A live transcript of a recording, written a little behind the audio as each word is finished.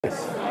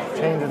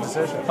Change of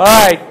decision. All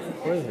right.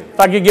 If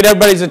I could get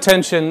everybody's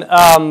attention,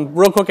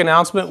 real quick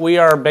announcement. We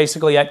are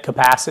basically at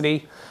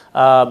capacity,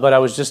 but I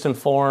was just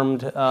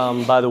informed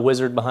by the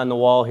wizard behind the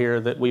wall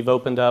here that we've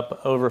opened up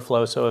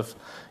overflow. So if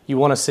you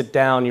want to sit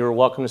down, you're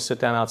welcome to sit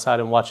down outside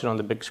and watch it on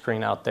the big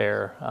screen out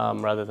there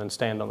rather than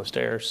stand on the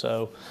stairs.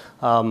 So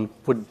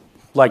would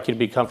like you to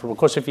be comfortable. Of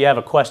course, if you have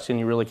a question,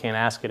 you really can't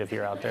ask it if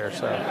you're out there.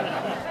 So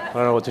I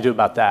don't know what to do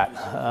about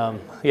that.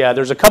 Yeah,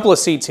 there's a couple of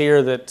seats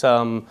here that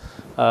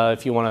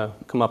if you want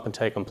to come up and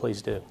take them,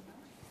 please do.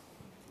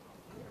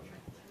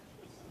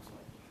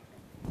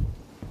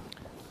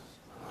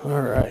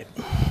 All right.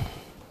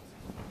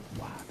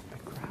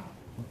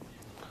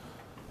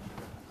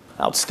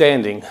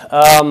 Outstanding.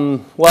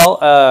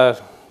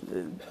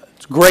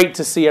 It's great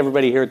to see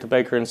everybody here at the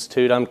Baker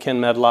Institute. I'm Ken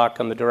Medlock.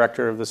 I'm the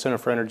director of the Center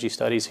for Energy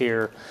Studies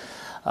here.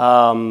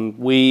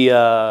 We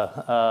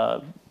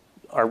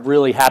are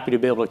really happy to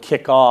be able to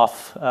kick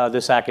off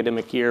this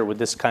academic year with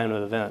this kind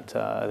of event.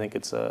 I think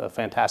it's a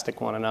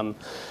fantastic one, and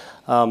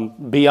I'm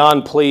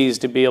beyond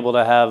pleased to be able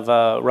to have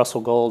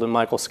Russell Gold and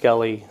Michael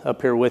Skelly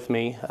up here with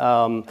me.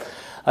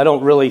 I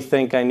don't really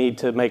think I need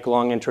to make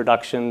long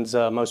introductions.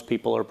 Most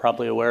people are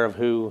probably aware of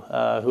who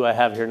I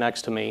have here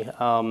next to me.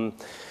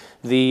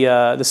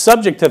 The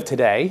subject of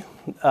today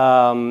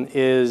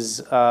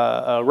is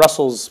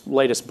Russell's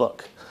latest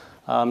book.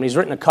 He's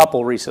written a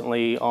couple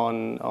recently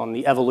on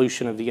the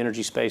evolution of the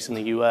energy space in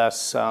the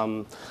U.S.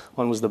 One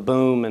was The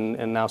Boom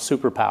and now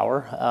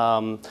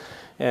Superpower.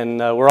 And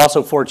we're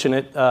also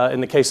fortunate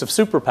in the case of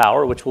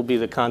Superpower, which will be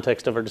the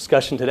context of our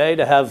discussion today,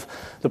 to have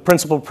the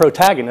principal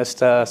protagonist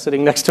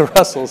sitting next to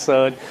Russell.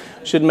 So it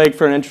should make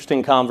for an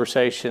interesting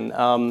conversation.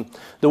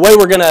 The way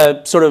we're going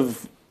to sort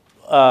of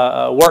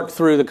work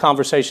through the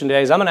conversation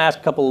today is I'm going to ask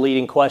a couple of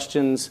leading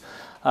questions.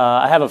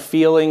 I have a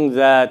feeling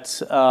that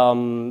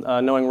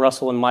knowing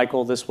Russell and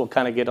Michael, this will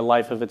kind of get a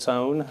life of its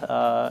own,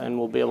 and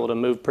we'll be able to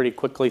move pretty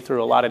quickly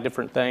through a lot of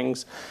different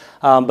things.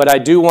 But I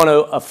do want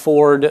to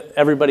afford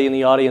everybody in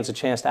the audience a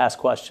chance to ask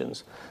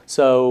questions.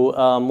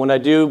 So when I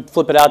do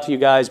flip it out to you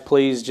guys,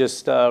 please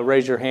just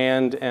raise your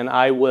hand, and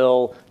I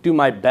will do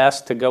my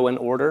best to go in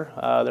order.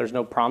 There's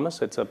no promise.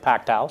 It's a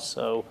packed house.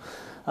 So,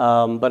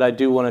 but I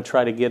do want to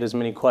try to get as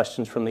many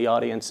questions from the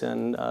audience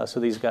in so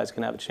these guys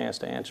can have a chance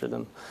to answer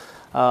them.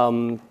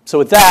 So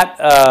with that,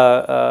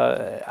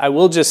 I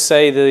will just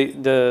say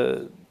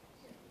the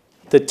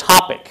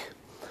topic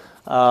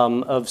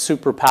of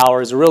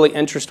Superpower is a really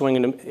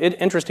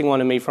interesting one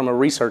to me from a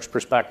research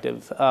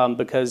perspective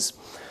because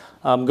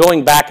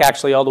going back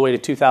actually all the way to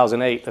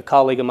 2008, a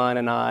colleague of mine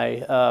and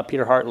I,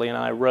 Peter Hartley and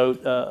I,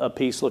 wrote a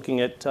piece looking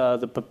at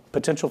the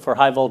potential for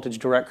high voltage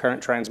direct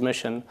current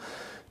transmission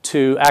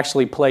to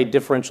actually play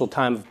differential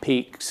time of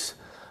peaks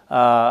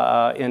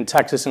in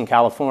Texas and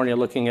California,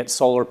 looking at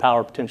solar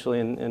power potentially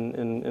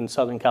in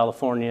Southern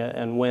California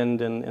and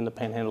wind in the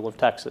panhandle of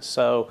Texas.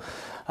 So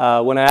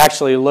when I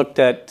actually looked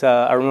at,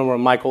 I remember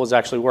when Michael was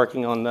actually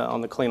working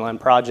on the Clean Line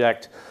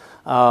project,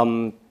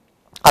 I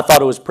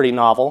thought it was pretty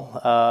novel.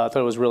 I thought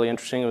it was really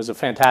interesting. It was a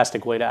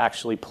fantastic way to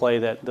actually play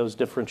those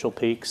differential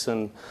peaks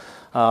and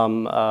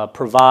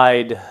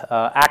provide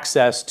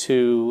access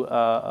to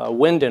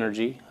wind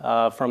energy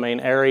from an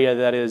area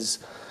that is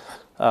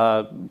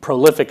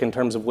prolific in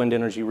terms of wind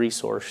energy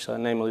resource,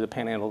 namely the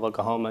Panhandle of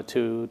Oklahoma,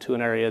 to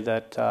an area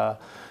that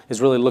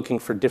is really looking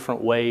for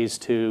different ways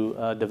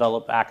to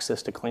develop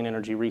access to clean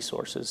energy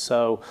resources.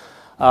 So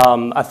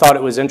I thought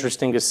it was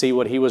interesting to see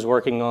what he was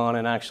working on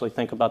and actually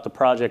think about the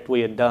project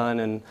we had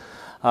done. And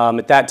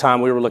at that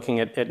time, we were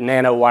looking at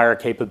nanowire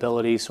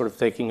capabilities, sort of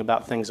thinking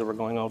about things that were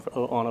going on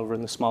over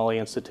in the Smalley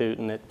Institute,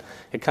 and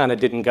it kind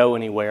of didn't go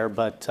anywhere.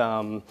 But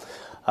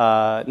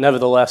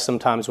nevertheless,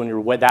 sometimes when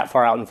you're that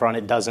far out in front,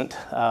 it doesn't,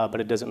 but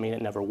it doesn't mean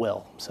it never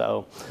will.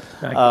 So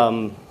it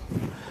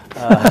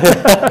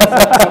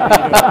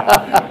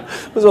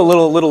was a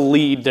little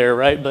lead there,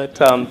 right? But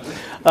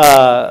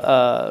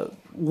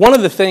one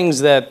of the things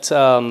that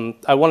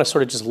I want to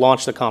sort of just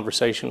launch the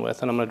conversation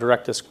with, and I'm going to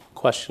direct this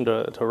question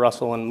to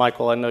Russell and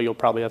Michael. I know you'll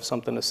probably have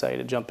something to say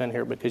to jump in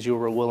here because you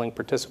were a willing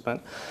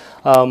participant.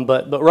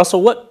 But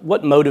Russell,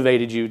 what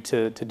motivated you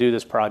to do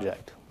this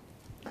project?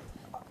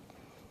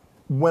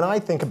 When I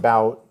think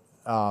about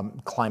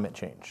climate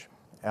change,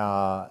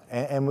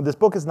 and this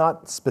book is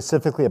not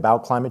specifically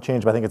about climate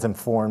change, but I think it's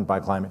informed by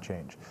climate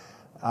change,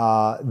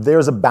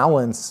 there's a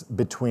balance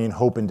between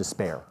hope and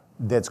despair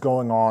that's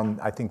going on,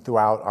 I think,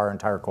 throughout our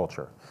entire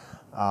culture.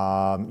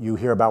 You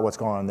hear about what's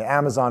going on in the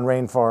Amazon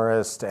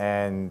rainforest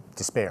and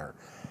despair.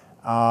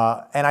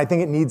 And I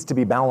think it needs to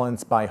be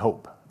balanced by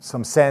hope,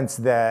 some sense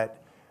that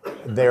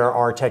there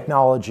are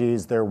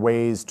technologies, there are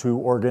ways to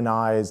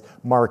organize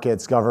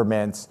markets,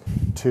 governments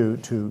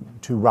to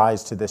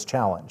rise to this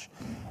challenge.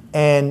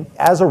 And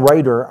as a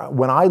writer,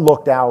 when I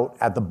looked out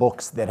at the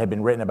books that had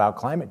been written about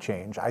climate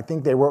change, I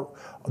think they were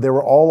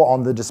all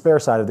on the despair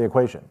side of the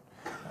equation.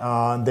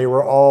 They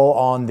were all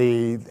on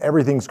the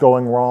everything's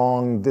going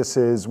wrong.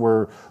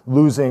 We're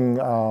losing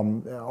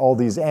all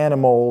these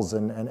animals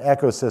and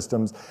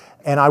ecosystems.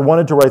 And I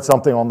wanted to write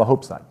something on the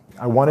hope side.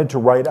 I wanted to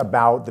write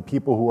about the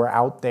people who are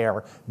out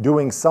there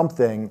doing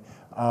something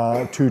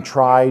to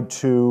try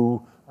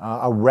to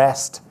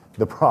arrest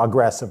the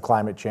progress of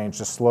climate change,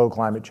 to slow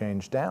climate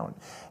change down.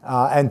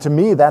 And to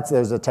me,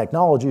 there's a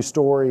technology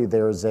story,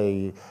 there's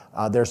an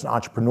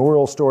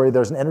entrepreneurial story,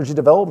 there's an energy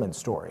development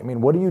story. I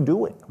mean, what are you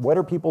doing? What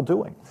are people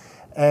doing?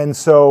 And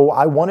so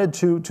I wanted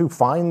to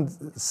find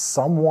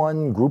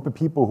group of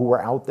people who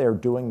were out there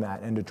doing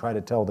that and to try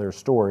to tell their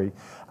story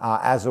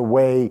as a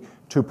way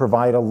to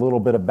provide a little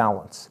bit of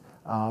balance.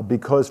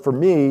 Because for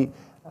me,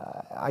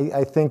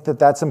 I think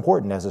that's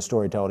important as a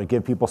storyteller, to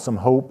give people some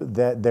hope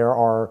that there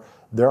are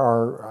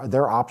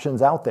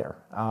options out there.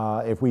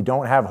 If we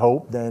don't have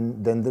hope,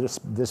 then the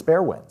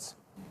despair wins.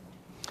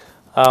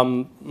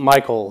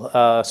 Michael,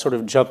 sort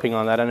of jumping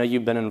on that, I know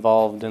you've been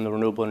involved in the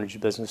renewable energy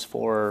business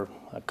for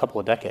a couple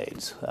of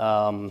decades.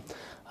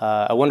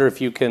 I wonder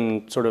if you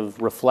can sort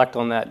of reflect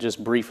on that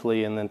just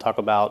briefly, and then talk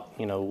about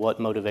what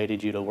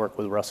motivated you to work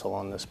with Russell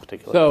on this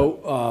particular.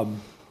 So,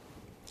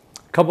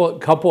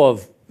 couple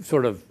of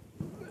sort of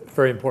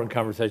very important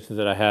conversations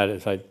that I had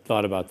as I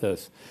thought about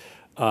this.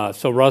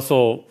 So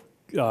Russell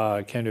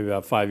came to me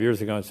about 5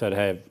 years ago and said,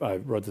 "Hey, I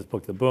wrote this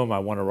book, The Boom. I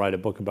want to write a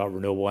book about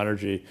renewable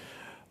energy.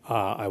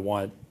 I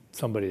want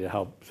somebody to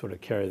help sort of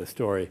carry the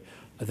story."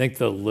 I think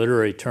the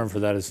literary term for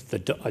that is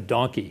a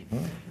donkey.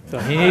 So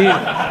he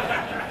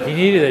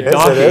needed a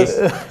donkey. Yes,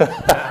 it is.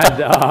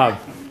 And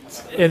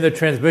in the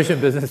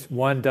transmission business,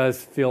 one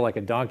does feel like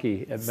a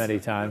donkey at many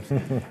times.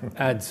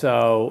 And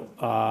so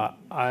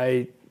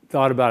I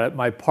thought about it.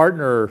 My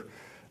partner,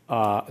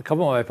 a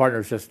couple of my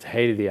partners just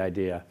hated the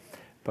idea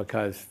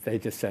because they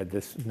just said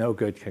no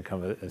good can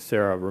come of it.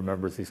 Sarah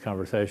remembers these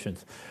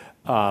conversations.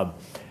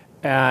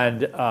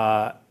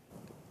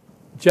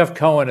 Jeff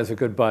Cohen is a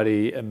good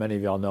buddy, and many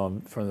of y'all know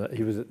him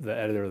he was the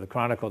editor of the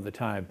Chronicle at the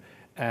time.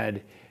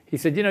 And he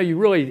said,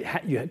 you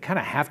kind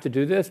of have to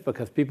do this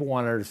because people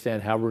want to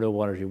understand how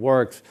renewable energy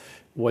works,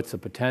 what's the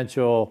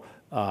potential,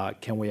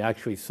 can we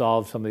actually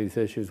solve some of these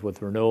issues with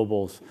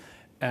renewables?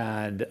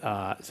 And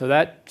so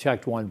that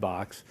checked one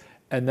box.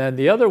 And then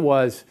the other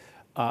was,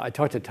 I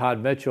talked to Todd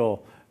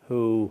Mitchell,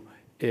 whose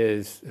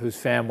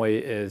family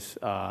is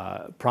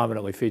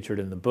prominently featured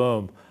in The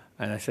Boom.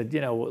 And I said,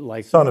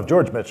 like... Son of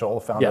George Mitchell,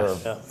 founder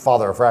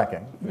father of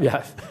fracking.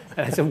 Yes.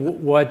 And I said,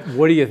 what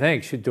do you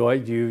think?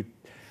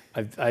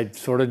 I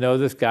sort of know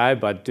this guy,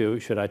 but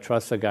should I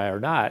trust the guy or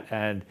not?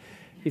 And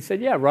he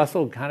said, yeah,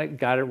 Russell kind of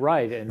got it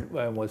right and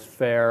was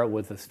fair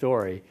with the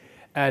story.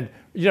 And,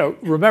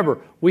 remember,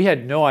 we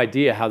had no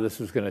idea how this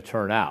was going to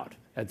turn out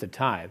at the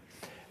time.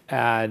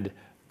 And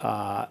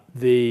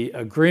the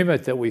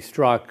agreement that we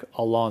struck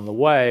along the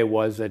way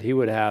was that he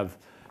would have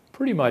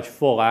pretty much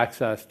full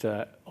access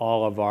to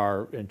all of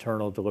our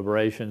internal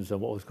deliberations and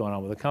what was going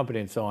on with the company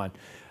and so on.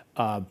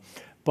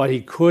 But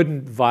he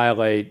couldn't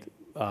violate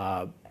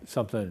a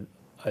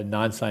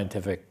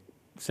non-scientific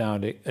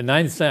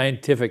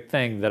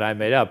thing that I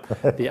made up,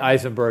 the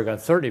Eisenberg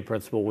uncertainty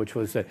principle, which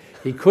was that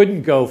he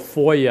couldn't go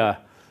FOIA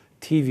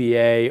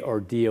TVA or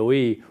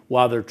DOE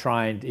while he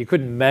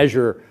couldn't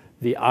measure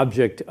the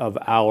object of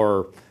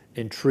our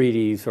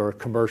entreaties or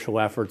commercial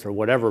efforts or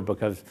whatever,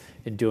 because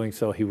in doing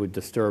so he would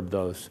disturb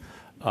those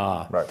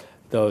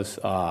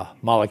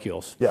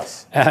molecules.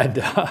 Yes.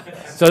 And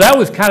so that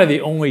was kind of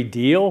the only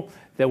deal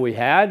that we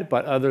had.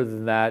 But other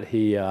than that,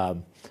 I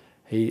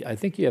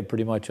think he had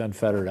pretty much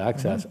unfettered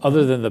access,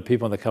 other than the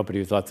people in the company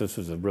who thought this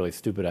was a really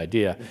stupid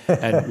idea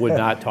and would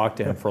not talk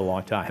to him for a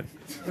long time.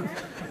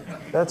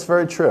 That's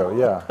very true,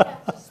 yeah.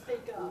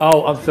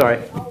 Oh, I'm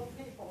sorry.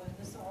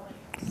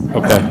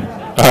 Okay.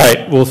 All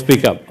right, we'll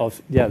speak up.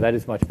 Yeah, that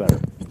is much better.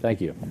 Thank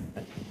you.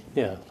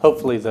 Yeah,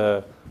 hopefully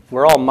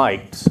we're all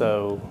mic'd,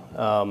 so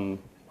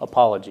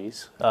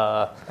apologies.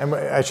 And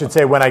I should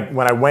say, when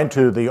I went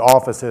to the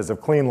offices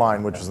of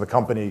Cleanline, which is the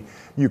company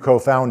you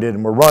co-founded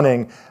and were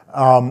running,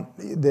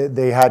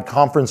 they had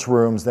conference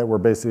rooms that were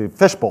basically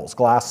fish bowls,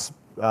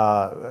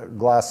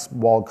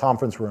 glass-walled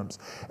conference rooms.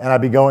 And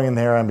I'd be going in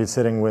there and I'd be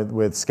sitting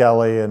with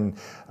Skelly and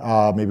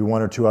maybe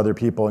one or two other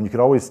people, and you could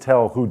always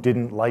tell who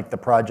didn't like the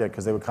project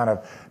because they would kind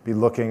of be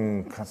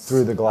looking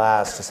through the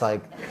glass, just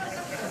like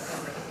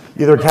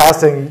either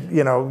casting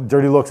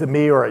dirty looks at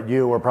me or at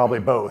you, or probably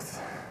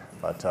both.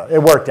 But it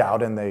worked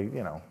out, and they,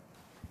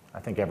 I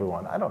think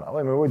everyone, I don't know.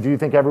 I mean, do you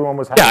think everyone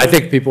was happy? Yeah, I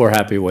think people were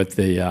happy with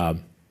the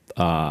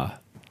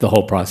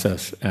whole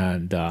process.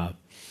 And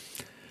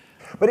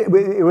but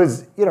it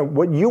was,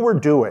 what you were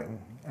doing,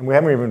 and we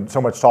haven't even so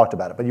much talked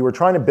about it, but you were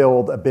trying to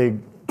build a big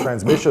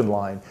transmission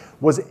line,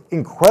 was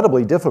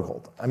incredibly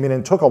difficult. I mean,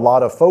 it took a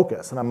lot of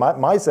focus. And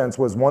my sense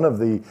was one of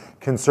the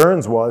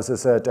concerns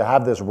is that to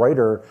have this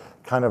writer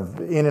kind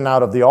of in and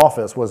out of the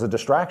office was a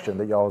distraction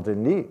that y'all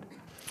didn't need.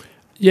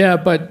 Yeah,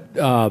 but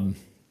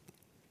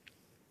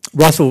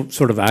Russell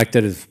sort of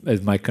acted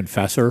as my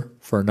confessor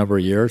for a number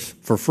of years,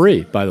 for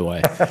free, by the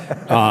way.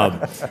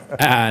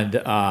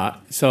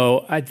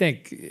 So I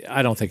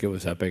don't think it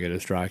was that big a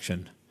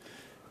distraction.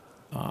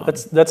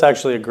 That's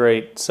actually a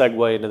great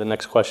segue into the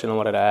next question I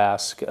wanted to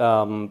ask.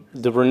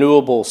 The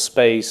renewable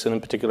space, and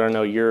in particular, I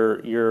know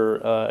your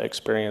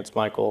experience,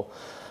 Michael,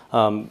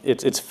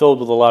 it's filled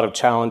with a lot of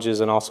challenges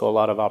and also a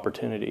lot of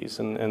opportunities,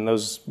 and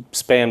those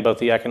span both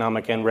the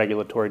economic and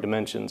regulatory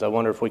dimensions. I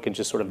wonder if we could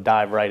just sort of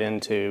dive right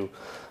into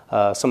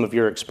some of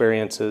your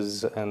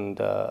experiences and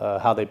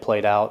how they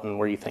played out and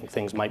where you think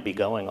things might be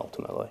going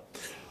ultimately.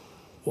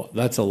 Well,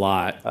 that's a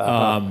lot.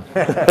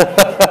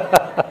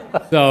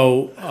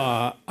 So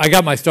I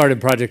got my start in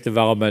project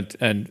development,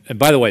 and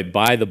by the way,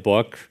 buy the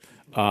book,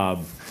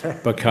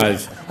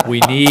 because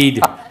we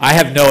need, I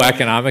have no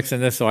economics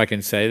in this, so I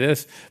can say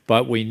this,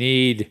 but we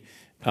need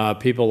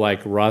people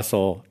like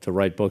Russell to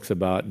write books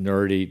about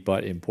nerdy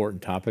but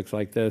important topics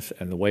like this,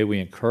 and the way we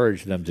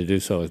encourage them to do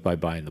so is by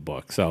buying the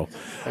book. So,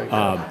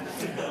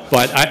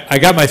 but I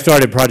got my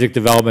start in project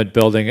development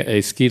building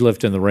a ski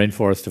lift in the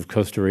rainforest of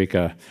Costa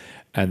Rica,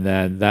 and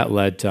then that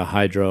led to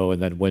hydro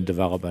and then wind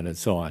development and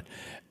so on.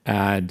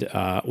 And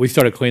we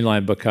started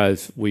Cleanline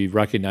because we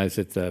recognized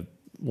that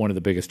one of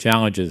the biggest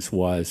challenges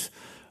was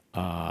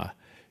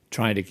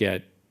trying to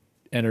get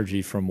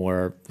energy from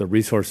where the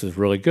resource is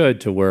really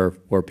good to where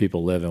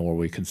people live and where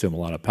we consume a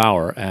lot of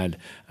power. And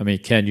I mean,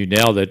 Ken, you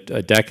nailed it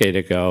a decade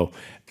ago,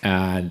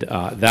 and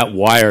that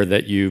wire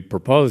that you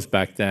proposed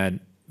back then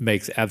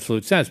makes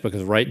absolute sense,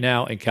 because right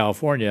now in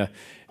California,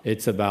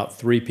 it's about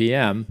 3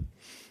 p.m.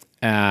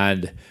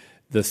 and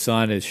the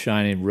sun is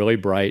shining really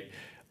bright.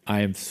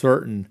 I am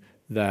certain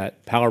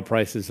that power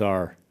prices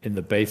are in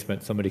the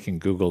basement. Somebody can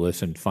Google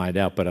this and find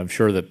out, but I'm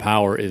sure that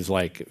power is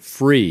like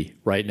free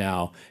right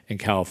now in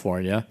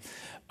California.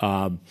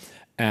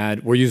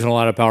 And we're using a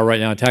lot of power right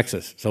now in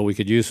Texas, so we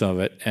could use some of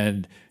it.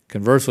 And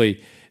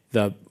conversely,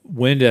 the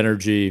wind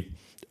energy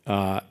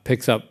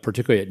picks up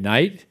particularly at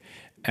night,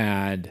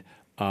 and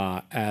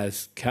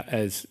as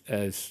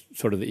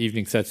sort of the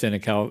evening sets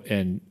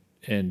in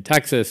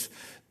Texas,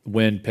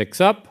 wind picks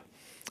up,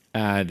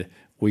 and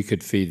we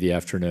could feed the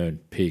afternoon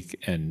peak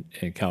in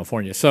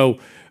California. So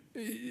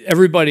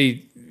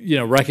everybody,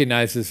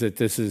 recognizes that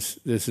this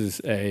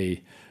is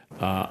a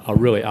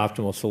really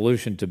optimal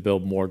solution to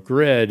build more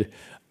grid,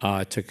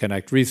 to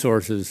connect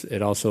resources.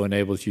 It also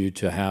enables you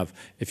to have,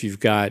 if you've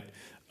got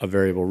a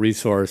variable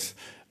resource,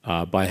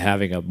 by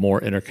having a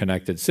more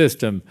interconnected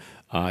system,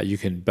 you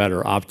can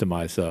better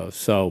optimize those.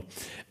 So,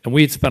 and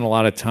we'd spent a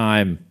lot of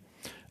time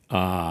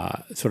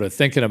sort of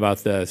thinking about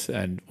this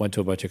and went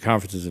to a bunch of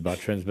conferences about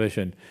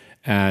transmission,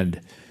 and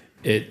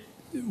it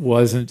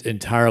wasn't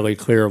entirely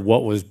clear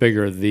what was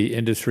bigger, the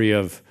industry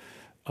of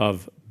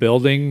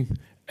building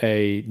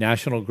a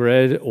national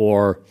grid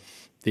or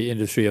the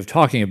industry of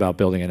talking about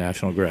building a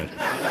national grid.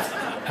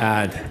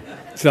 And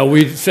so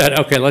we said,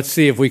 okay, let's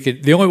see if we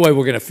could, the only way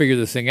we're going to figure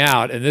this thing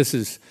out, and this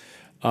is,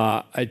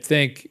 I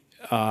think,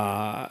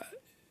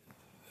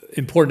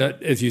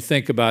 important as you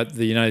think about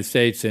the United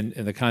States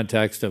in the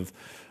context of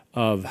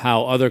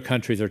how other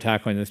countries are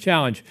tackling this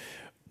challenge.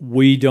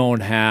 We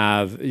don't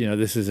have,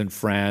 this isn't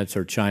France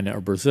or China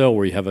or Brazil,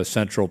 where you have a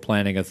central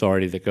planning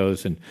authority that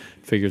goes and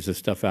figures this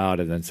stuff out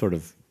and then sort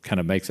of kind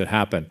of makes it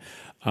happen.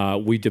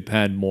 We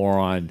depend more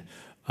on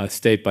a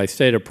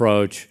state-by-state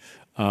approach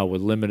with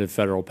limited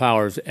federal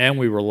powers, and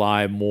we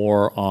rely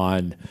more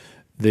on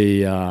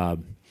the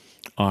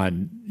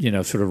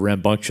sort of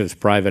rambunctious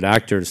private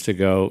actors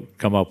to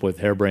come up with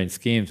harebrained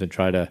schemes and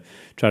try to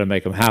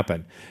make them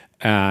happen.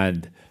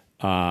 And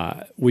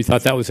we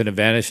thought that was an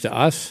advantage to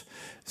us.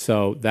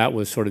 So that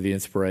was sort of the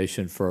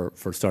inspiration for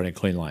starting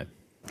Cleanline.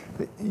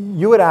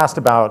 You had asked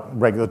about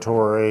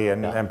regulatory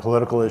and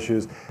political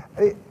issues.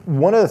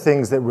 One of the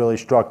things that really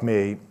struck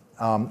me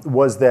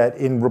was that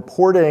in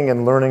reporting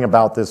and learning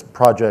about this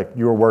project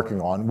you were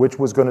working on, which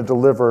was going to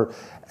deliver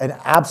an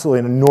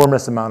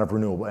enormous amount of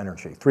renewable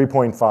energy,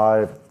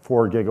 3.5,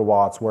 4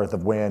 gigawatts worth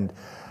of wind,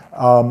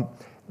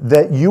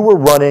 that you were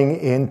running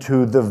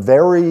into the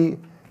very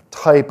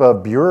type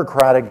of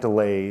bureaucratic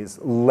delays,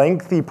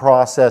 lengthy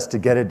process to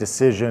get a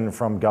decision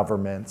from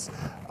governments,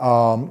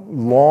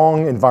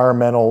 long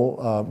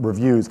environmental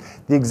reviews,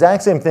 the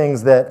exact same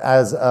things that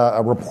as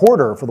a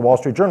reporter for the Wall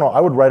Street Journal,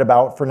 I would write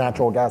about for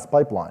natural gas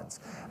pipelines.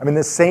 I mean,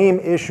 the same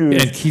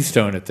issues. And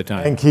Keystone at the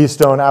time. And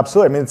Keystone,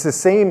 absolutely. I mean, it's the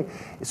same.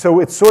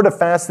 So it's sort of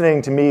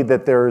fascinating to me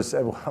that there's,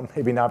 well,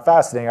 maybe not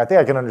fascinating, I think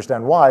I can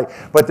understand why,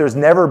 but there's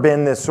never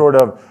been this sort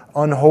of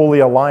unholy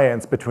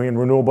alliance between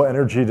renewable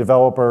energy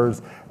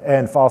developers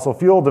and fossil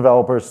fuel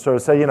developers to sort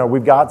of say,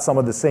 we've got some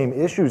of the same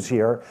issues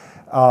here.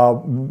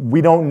 We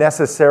don't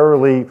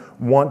necessarily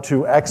want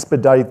to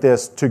expedite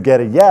this to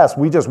get a yes,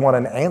 we just want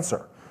an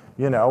answer.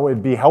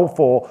 It'd be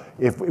helpful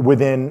if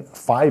within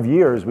 5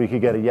 years we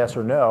could get a yes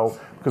or no,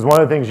 because one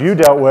of the things you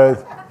dealt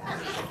with,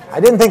 I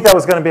didn't think that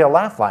was going to be a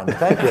laugh line, but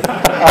thank you.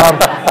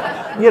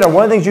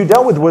 One of the things you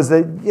dealt with was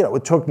that,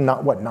 it took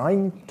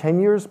 9,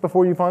 10 years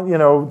before you found,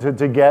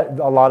 to get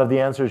a lot of the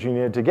answers you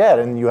needed to get,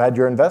 and you had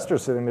your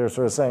investors sitting there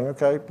sort of saying,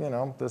 okay,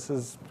 this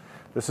is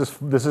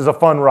a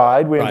fun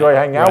ride. We enjoy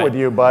hanging out with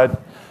you,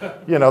 but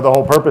the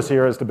whole purpose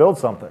here is to build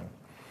something.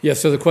 Yeah,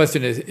 so the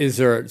question is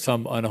there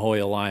some unholy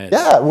alliance?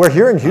 Yeah, we're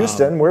here in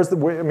Houston.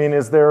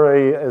 Is there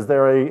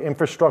a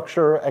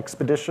infrastructure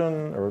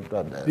expedition or?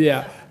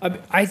 Yeah,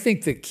 I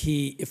think the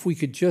key, if we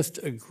could just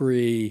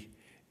agree,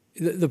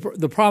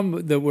 the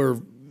problem that we're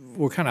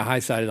kind of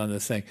high-sided on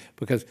this thing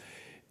because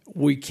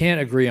we can't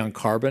agree on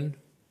carbon,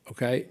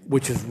 okay,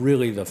 which is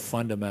really the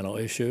fundamental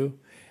issue,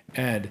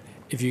 and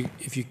if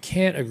you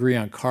can't agree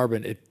on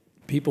carbon,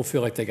 people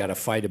feel like they got to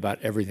fight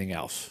about everything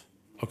else,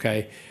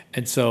 okay,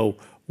 and so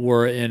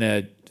we're in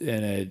a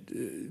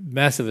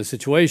mess of a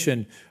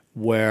situation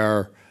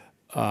where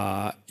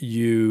if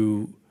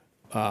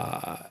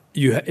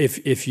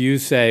you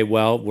say,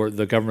 well,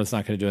 the government's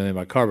not going to do anything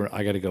about carbon,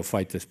 I got to go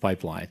fight this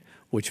pipeline,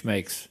 which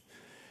makes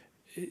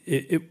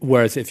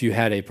whereas if you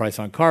had a price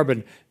on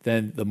carbon,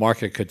 then the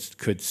market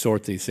could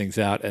sort these things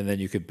out, and then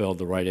you could build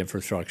the right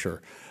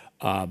infrastructure.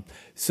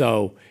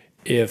 So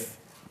if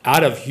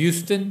out of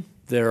Houston,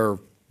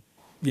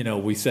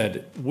 we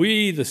said,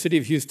 the city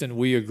of Houston,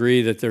 we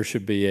agree that there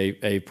should be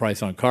a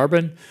price on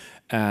carbon.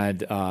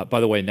 And by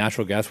the way,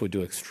 natural gas would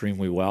do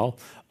extremely well.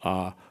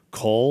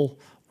 Coal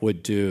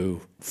would do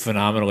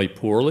phenomenally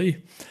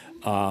poorly.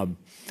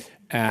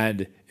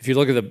 And if you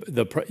look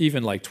at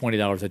even like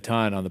 $20 a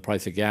ton on the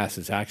price of gas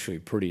is actually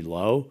pretty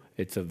low.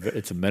 It's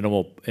a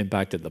minimal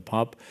impact at the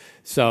pump.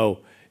 So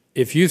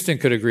if Houston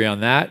could agree on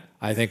that,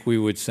 I think we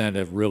would send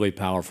a really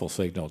powerful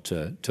signal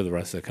to the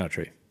rest of the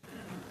country.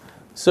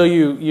 So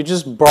you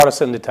just brought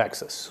us into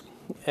Texas,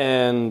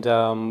 and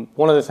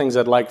one of the things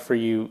I'd like for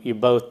you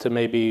both to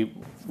maybe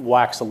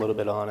wax a little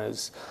bit on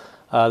is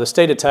the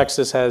state of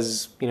Texas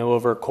has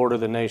over a quarter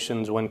of the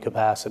nation's wind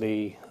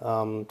capacity.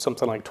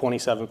 Something like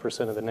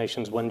 27% of the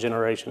nation's wind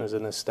generation is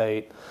in this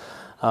state.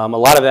 A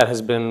lot of that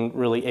has been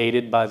really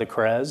aided by the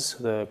CREZ,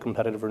 the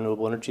Competitive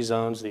Renewable Energy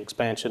Zones, the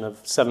expansion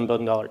of $7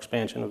 billion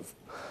expansion of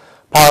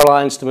power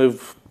lines to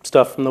move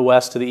stuff from the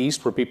west to the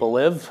east where people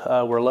live,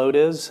 where load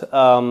is.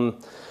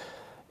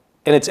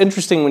 And it's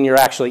interesting when you're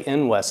actually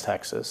in West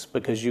Texas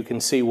because you can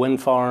see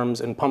wind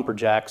farms and pumper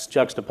jacks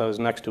juxtaposed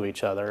next to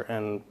each other,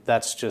 and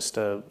that's just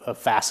a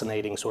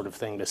fascinating sort of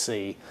thing to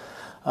see.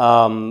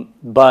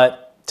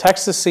 But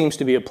Texas seems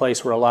to be a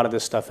place where a lot of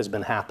this stuff has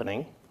been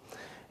happening.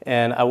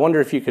 And I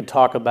wonder if you could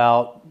talk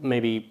about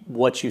maybe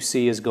what you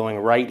see is going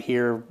right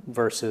here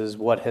versus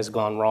what has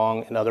gone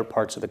wrong in other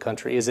parts of the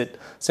country. Is it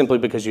simply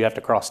because you have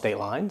to cross state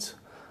lines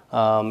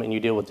and you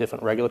deal with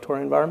different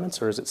regulatory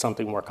environments, or is it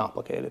something more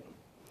complicated?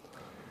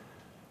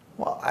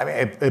 Well, I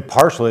mean,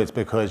 partially it's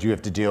because you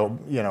have to deal,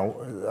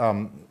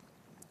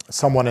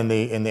 someone in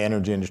the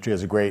energy industry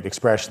has a great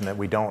expression that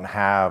we don't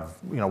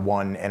have,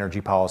 one energy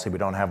policy, we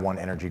don't have one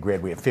energy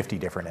grid, we have 50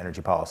 different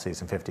energy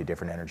policies and 50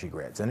 different energy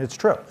grids, and it's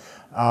true.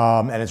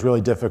 And it's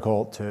really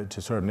difficult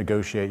to sort of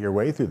negotiate your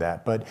way through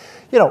that. But,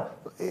 it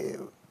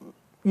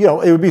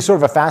would be sort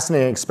of a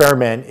fascinating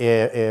experiment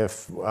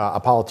if a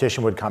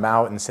politician would come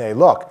out and say,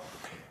 look,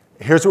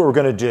 here's what we're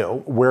going to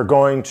do. We're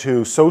going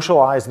to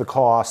socialize the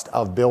cost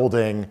of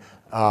building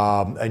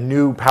a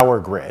new power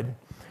grid.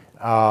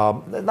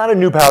 Not a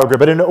new power grid,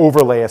 but an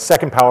overlay, a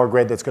second power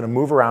grid that's going to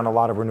move around a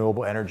lot of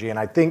renewable energy. And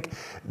I think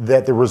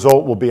that the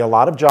result will be a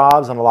lot of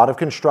jobs and a lot of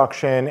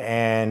construction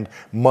and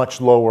much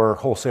lower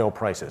wholesale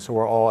prices. So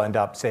we'll all end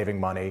up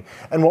saving money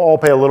and we'll all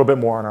pay a little bit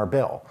more on our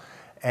bill.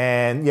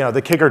 And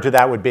the kicker to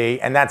that would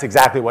be, and that's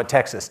exactly what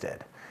Texas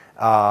did.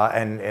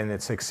 And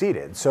it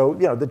succeeded. So,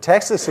 the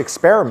Texas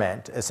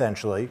experiment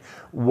essentially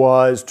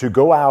was to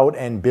go out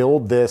and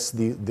build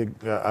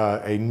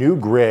a new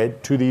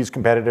grid to these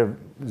competitive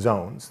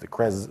zones, the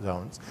CREZ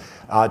zones,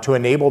 to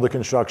enable the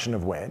construction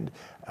of wind,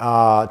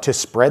 to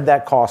spread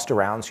that cost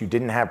around so you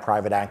didn't have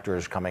private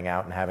actors coming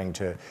out and having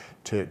to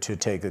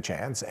take the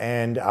chance.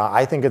 And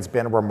I think it's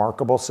been a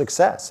remarkable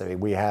success. I mean,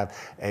 we have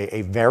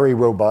a very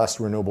robust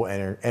renewable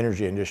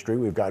energy industry.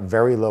 We've got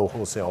very low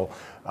wholesale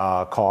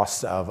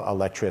costs of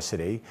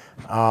electricity.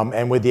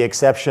 And with the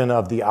exception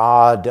of the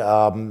odd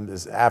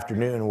this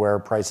afternoon where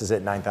prices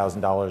at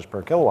 $9,000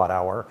 per kilowatt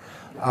hour,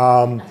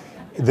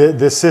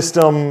 the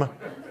system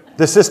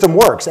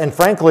works. And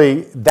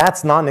frankly,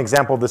 that's not an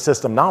example of the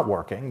system not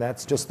working.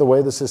 That's just the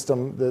way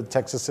the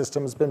Texas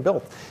system has been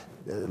built.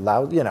 We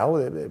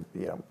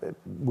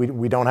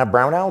don't have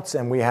brownouts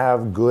and we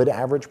have good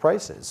average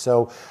prices.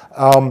 So,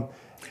 a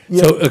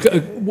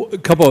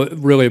couple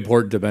of really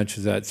important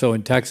dimensions of that. So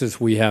in Texas,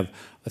 we have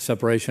a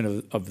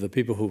separation of the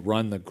people who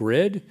run the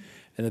grid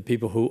and the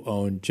people who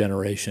own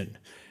generation.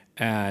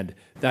 And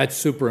that's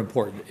super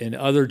important. In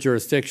other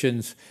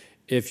jurisdictions,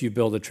 if you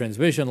build a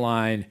transmission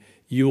line,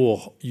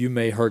 you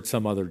may hurt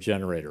some other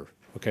generator,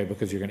 okay,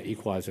 because you're going to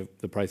equalize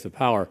the price of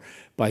power.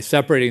 By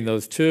separating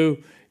those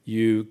two,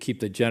 you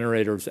keep the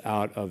generators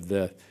out of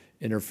the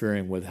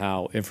interfering with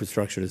how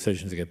infrastructure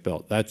decisions get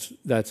built. That's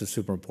a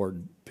super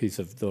important piece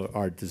of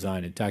our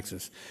design in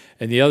Texas.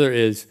 And the other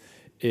is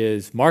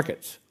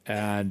markets.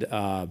 And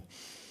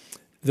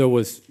there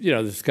was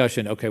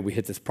discussion, okay, we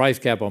hit this price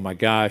cap, oh my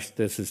gosh,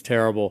 this is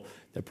terrible,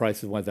 the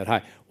prices went that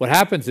high. What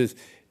happens is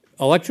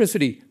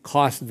electricity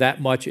costs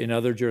that much in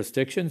other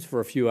jurisdictions for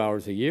a few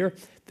hours a year.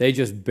 They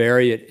just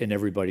bury it in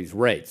everybody's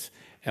rates.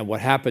 And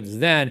what happens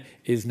then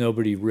is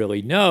nobody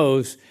really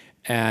knows,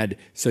 and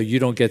so you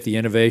don't get the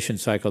innovation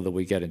cycle that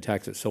we get in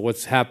Texas. So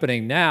what's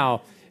happening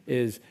now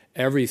is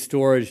every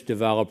storage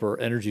developer,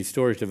 energy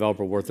storage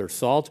developer worth their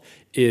salt,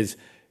 is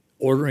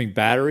ordering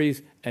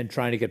batteries and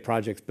trying to get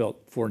projects built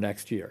for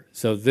next year.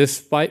 So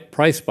this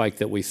price spike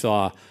that we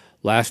saw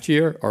last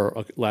year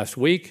or last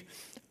week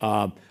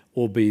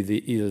will be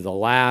either the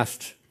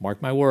last,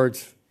 mark my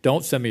words,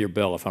 don't send me your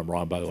bill if I'm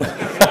wrong, by the way,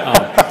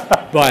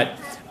 but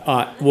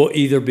will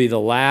either be the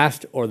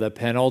last or the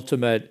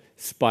penultimate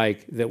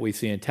spike that we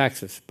see in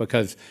Texas,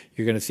 because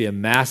you're going to see a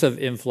massive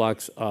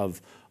influx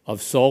of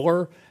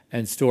solar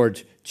and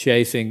storage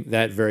chasing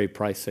that very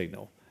price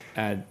signal.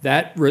 And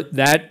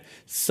that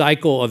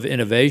cycle of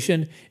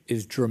innovation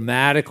is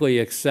dramatically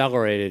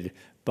accelerated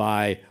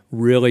by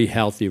really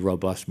healthy,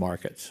 robust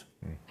markets.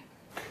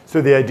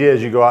 So the idea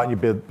is you go out and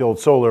you build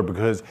solar,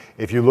 because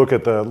if you look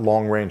at the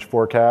long-range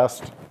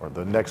forecast or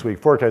the next week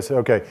forecast,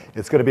 okay,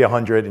 it's going to be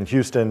 100 in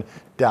Houston,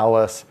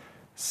 Dallas,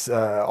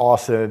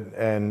 Austin,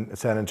 and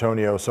San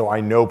Antonio, so I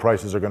know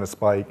prices are going to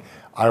spike.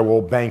 I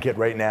will bank it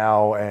right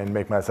now and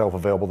make myself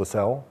available to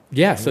sell.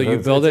 Yeah, so you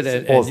build it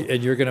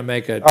and you're going to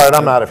make a... All right,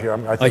 I'm out of here.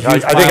 I think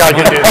I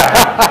can do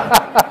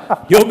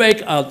that. You'll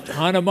make a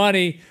ton of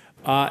money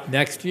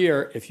next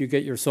year if you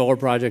get your solar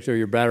project or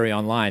your battery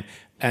online.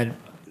 And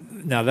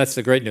now that's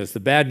the great news. The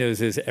bad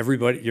news is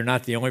you're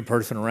not the only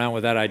person around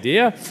with that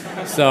idea.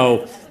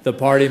 So the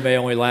party may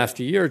only last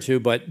a year or two,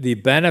 but the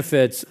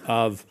benefits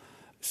of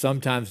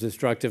sometimes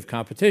destructive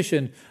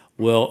competition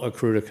will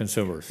accrue to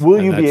consumers.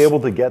 Will you be able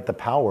to get the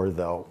power,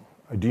 though?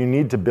 Do you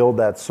need to build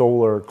that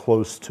solar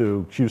close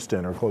to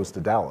Houston or close to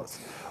Dallas?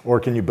 Or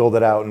can you build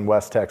it out in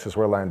West Texas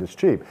where land is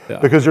cheap? Yeah.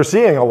 Because you're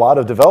seeing a lot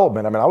of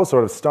development. I mean, I was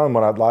sort of stunned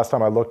when last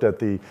time I looked at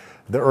the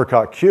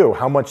ERCOT queue,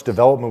 how much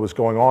development was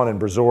going on in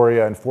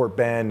Brazoria and Fort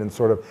Bend and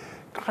sort of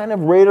kind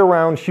of right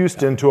around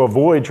Houston to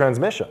avoid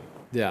transmission.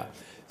 Yeah.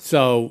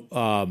 So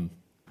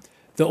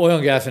the oil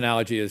and gas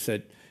analogy is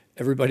that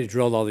everybody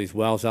drilled all these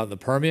wells out in the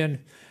Permian,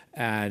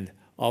 and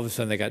all of a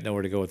sudden they got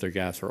nowhere to go with their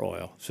gas or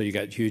oil. So you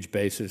got huge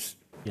basis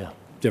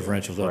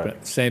differentials open.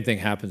 Right. Same thing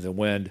happens in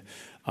wind.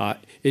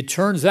 It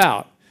turns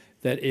out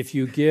that if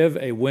you give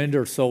a wind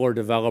or solar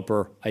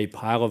developer a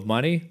pile of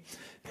money,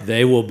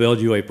 they will build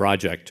you a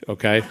project,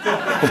 okay?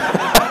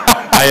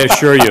 I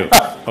assure you,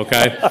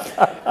 okay?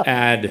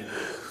 And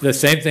the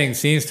same thing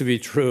seems to be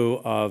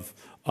true of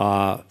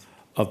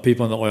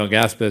people in the oil and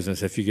gas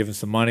business. If you give them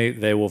some money,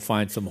 they will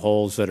find some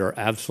holes that are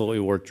absolutely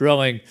worth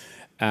drilling.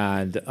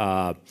 And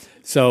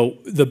so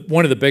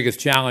one of the biggest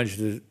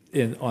challenges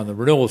on the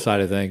renewable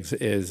side of things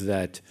is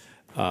that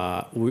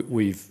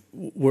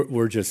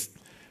we're just,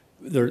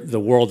 the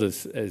world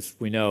is, as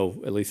we know,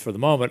 at least for the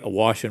moment,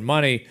 awash in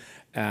money,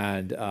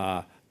 and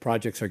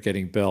projects are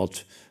getting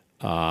built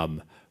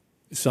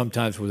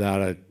sometimes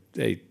without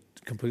a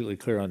completely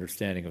clear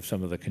understanding of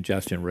some of the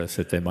congestion risks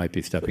that they might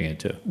be stepping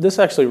into. This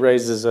actually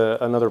raises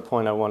another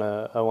point I want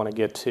to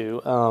get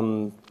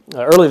to.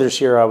 Earlier this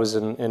year, I was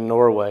in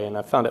Norway, and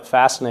I found it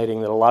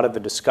fascinating that a lot of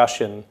the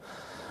discussion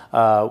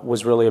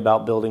was really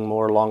about building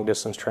more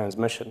long-distance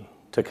transmission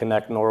to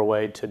connect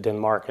Norway to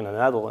Denmark and the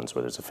Netherlands,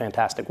 where there's a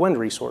fantastic wind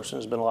resource,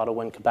 and there's been a lot of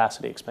wind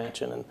capacity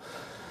expansion. And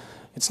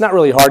it's not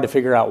really hard to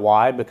figure out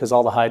why, because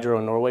all the hydro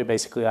in Norway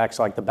basically acts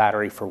like the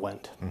battery for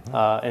wind. Mm-hmm.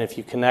 And if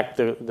you connect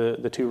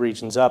the two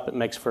regions up, it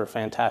makes for a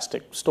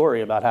fantastic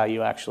story about how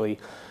you actually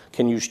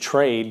can use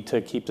trade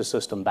to keep the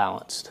system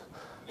balanced.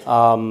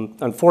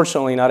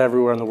 Unfortunately, not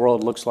everywhere in the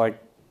world looks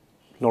like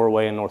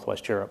Norway and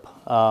Northwest Europe.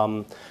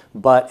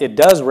 But it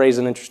does raise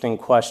an interesting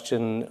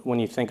question when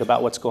you think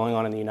about what's going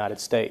on in the United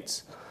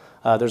States.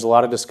 There's a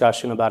lot of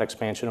discussion about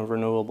expansion of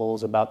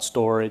renewables, about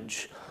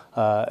storage,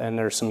 and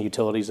there's some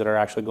utilities that are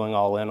actually going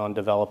all in on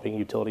developing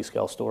utility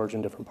scale storage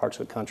in different parts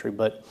of the country.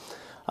 But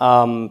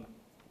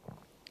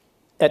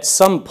at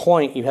some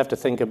point, you have to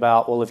think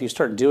about, well, if you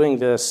start doing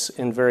this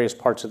in various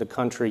parts of the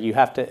country, you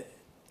have to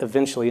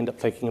eventually end up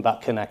thinking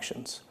about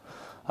connections.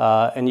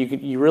 And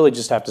you really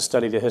just have to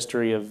study the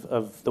history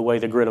of the way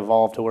the grid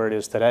evolved to where it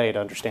is today to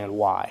understand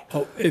why.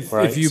 Oh,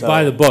 if you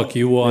buy the book,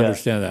 you will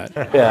understand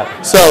that.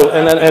 Yeah. So,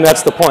 and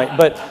that's the point.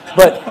 But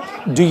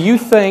do you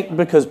think,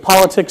 because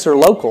politics are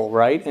local,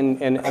 right?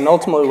 And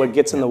ultimately what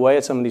gets in the way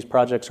of some of these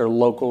projects are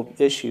local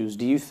issues.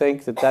 Do you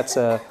think that that's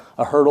a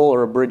hurdle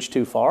or a bridge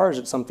too far, or is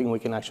it something we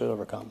can actually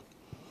overcome?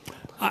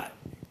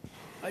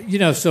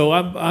 So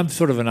I'm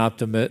sort of an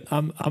optimist.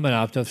 I'm an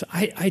optimist.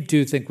 I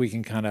do think we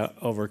can kind of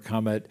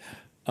overcome it.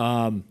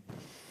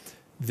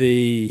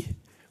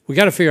 We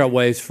got to figure out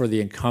ways for the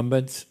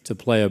incumbents to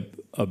play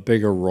a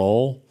bigger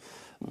role.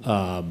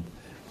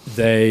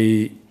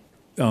 They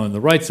own the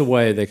rights of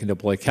way. They can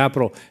deploy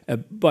capital,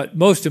 but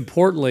most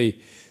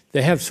importantly,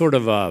 they have sort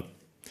of a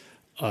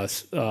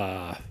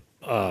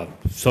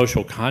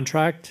social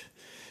contract.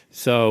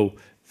 So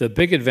the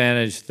big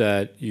advantage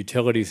that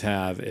utilities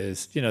have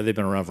is, they've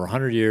been around for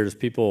 100 years.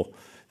 People,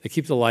 they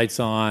keep the lights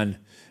on.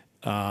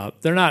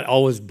 They're not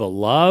always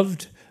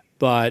beloved,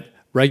 but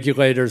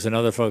regulators and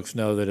other folks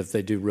know that if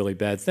they do really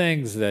bad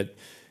things, that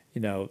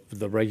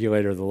the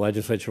regulator, the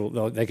legislature,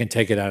 they can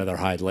take it out of their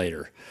hide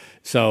later.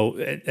 So,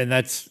 and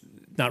that's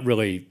not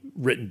really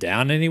written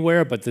down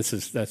anywhere, but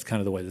that's kind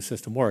of the way the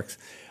system works.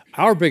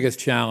 Our biggest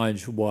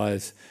challenge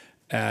was,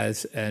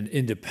 as an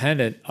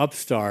independent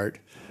upstart,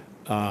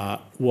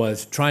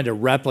 was trying to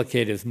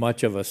replicate as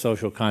much of a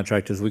social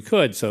contract as we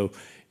could. So,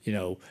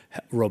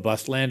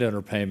 robust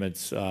landowner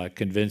payments,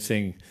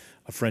 convincing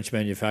a French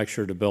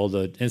manufacturer to build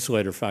an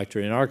insulator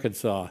factory in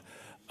Arkansas,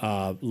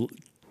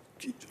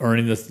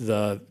 earning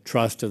the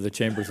trust of the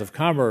chambers of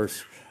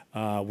commerce,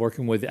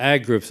 working with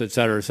ag groups, et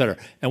cetera, et cetera.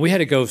 And we had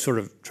to go sort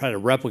of try to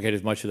replicate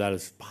as much of that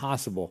as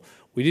possible.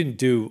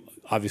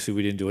 Obviously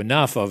we didn't do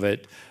enough of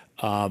it.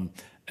 And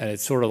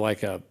it's sort of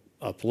like a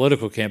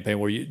political campaign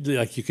where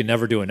you can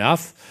never do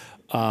enough.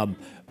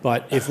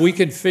 But if we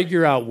can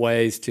figure out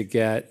ways to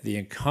get the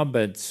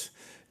incumbents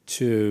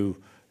to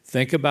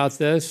think about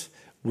this,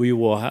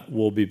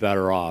 we'll be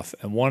better off.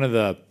 And one of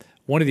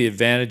the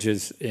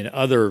advantages in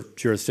other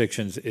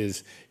jurisdictions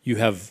is you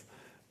have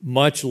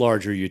much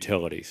larger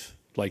utilities.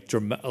 Like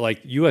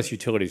U.S.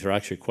 utilities are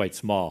actually quite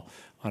small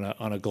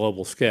on a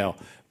global scale.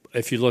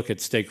 If you look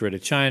at State Grid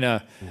of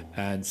China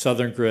and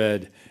Southern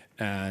Grid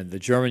and the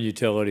German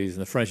utilities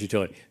and the French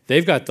utility,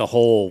 they've got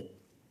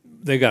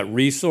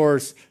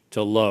resource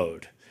to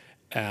load.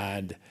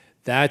 And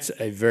that's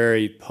a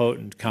very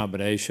potent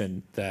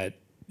combination that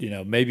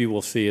maybe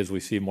we'll see as we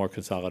see more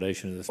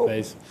consolidation in the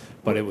space.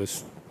 But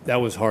that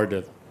was a hard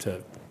nut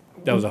to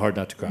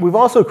crack. We've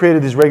also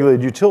created these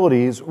regulated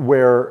utilities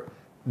where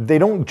they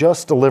don't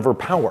just deliver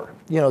power.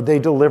 They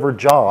deliver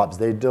jobs.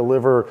 They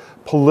deliver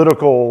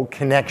political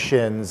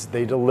connections.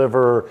 They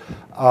deliver,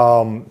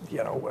 in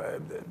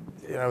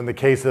the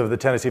case of the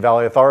Tennessee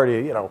Valley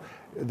Authority,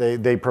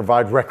 they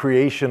provide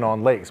recreation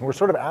on lakes. And we're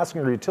sort of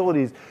asking our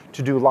utilities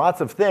to do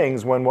lots of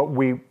things when what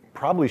we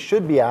probably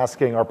should be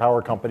asking our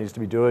power companies to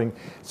be doing,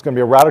 it's going to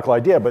be a radical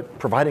idea, but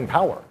providing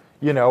power,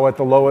 at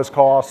the lowest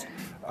cost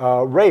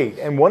rate.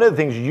 And one of the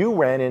things you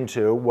ran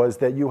into was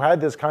that you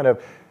had this kind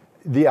of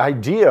the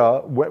idea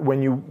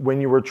when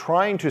you were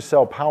trying to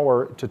sell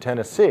power to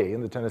Tennessee,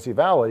 in the Tennessee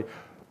Valley,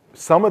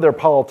 some of their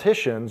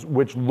politicians,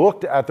 which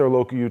looked at their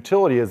local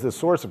utility as this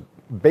source of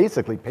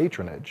basically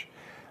patronage,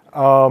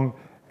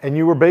 and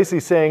you were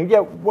basically saying, yeah,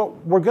 well,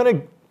 we're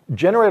going to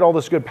generate all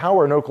this good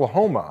power in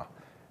Oklahoma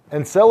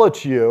and sell it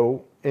to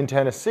you in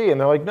Tennessee.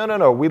 And they're like,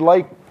 no, we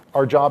like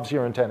our jobs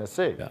here in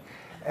Tennessee. Yeah.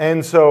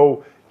 And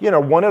so,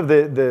 one of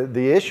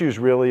the issues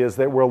really is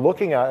that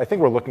I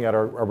think we're looking at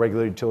our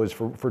regulated utilities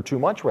for too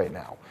much right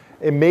now.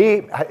 It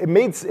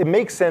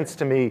makes sense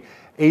to me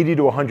 80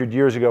 to 100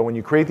 years ago when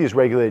you create these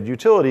regulated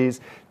utilities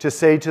to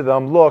say to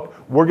them, look,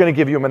 we're going to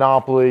give you a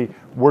monopoly.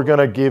 We're going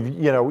to give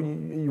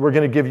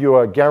you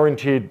a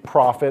guaranteed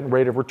profit and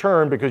rate of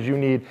return because you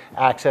need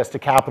access to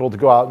capital to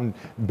go out and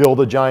build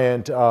a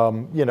giant,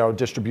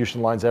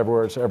 distribution lines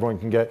everywhere so everyone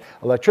can get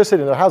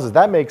electricity in their houses.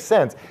 That makes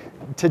sense.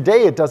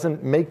 Today, it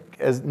doesn't make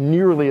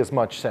nearly as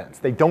much sense.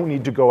 They don't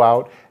need to go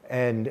out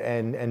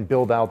and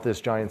build out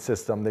this giant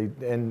system.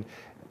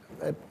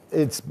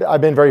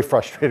 I've been very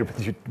frustrated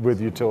with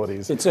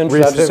utilities. It's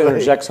interesting. I'll just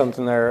interject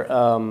something there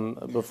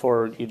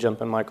before you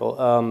jump in,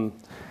 Michael.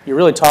 You're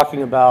really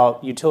talking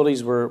about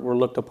utilities were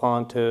looked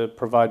upon to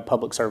provide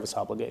public service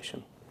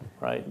obligation,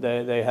 right?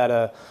 They had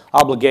an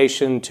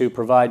obligation to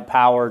provide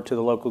power to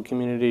the local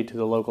community, to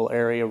the local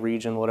area,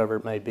 region, whatever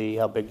it may be,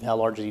 how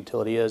large the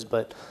utility is.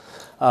 But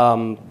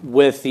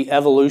with the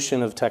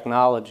evolution of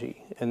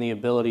technology and the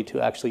ability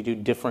to actually do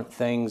different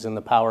things in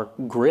the power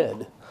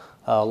grid,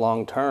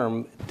 long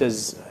term,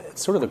 it's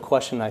sort of the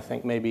question I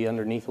think maybe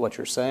underneath what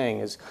you're saying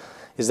is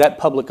that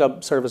public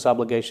service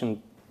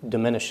obligation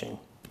diminishing?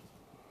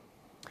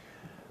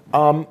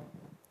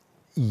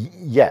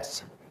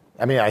 Yes.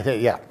 I mean, I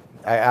think,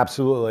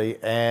 absolutely.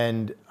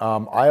 And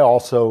I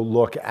also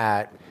look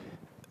at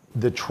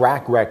the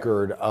track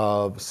record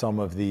of some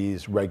of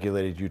these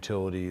regulated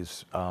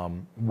utilities,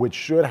 which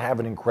should have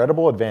an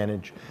incredible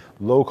advantage,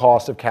 low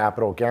cost of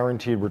capital,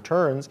 guaranteed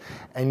returns,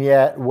 and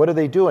yet what are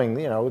they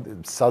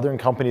doing? Southern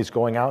companies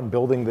going out and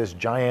building this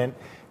giant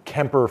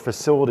Kemper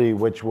facility,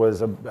 which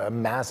was a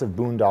massive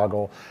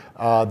boondoggle.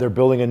 They're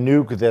building a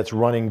nuke that's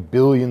running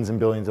billions and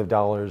billions of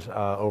dollars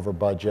over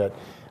budget.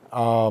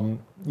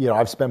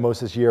 I've spent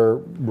most of this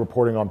year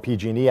reporting on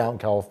PG&E out in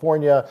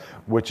California,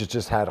 which has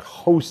just had a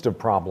host of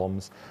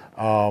problems.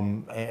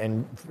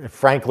 And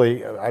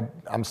frankly,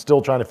 I'm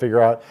still trying to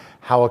figure out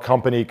how a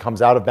company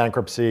comes out of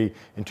bankruptcy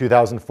in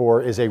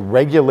 2004, is a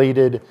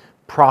regulated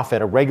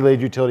profit, a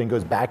regulated utility, and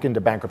goes back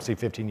into bankruptcy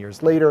 15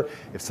 years later.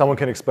 If someone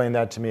can explain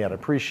that to me, I'd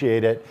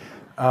appreciate it.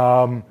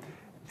 So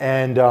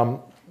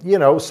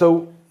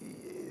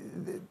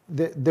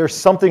there's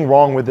something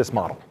wrong with this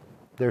model.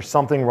 There's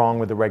something wrong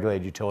with the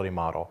regulated utility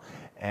model.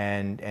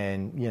 And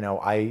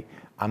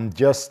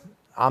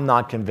I'm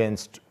not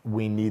convinced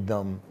we need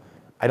them.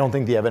 I don't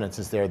think the evidence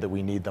is there that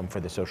we need them for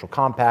the social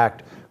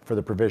compact, for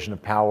the provision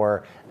of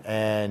power.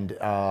 And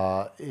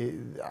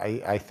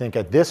I think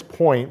at this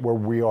point where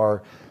we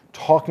are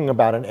talking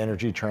about an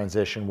energy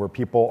transition where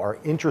people are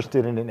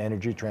interested in an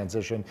energy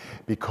transition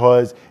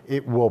because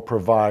it will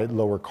provide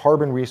lower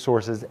carbon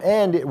resources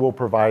and it will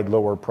provide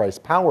lower price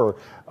power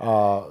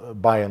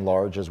by and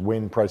large as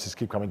wind prices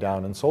keep coming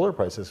down and solar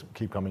prices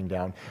keep coming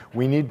down.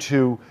 We need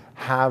to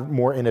have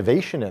more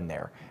innovation in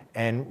there.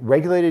 And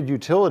regulated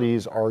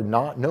utilities are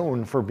not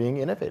known for being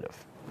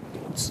innovative.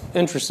 It's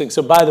interesting.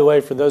 So by the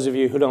way, for those of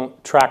you who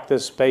don't track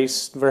this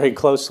space very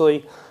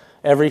closely,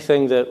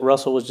 everything that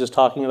Russell was just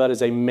talking about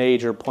is a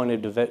major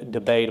point of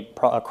debate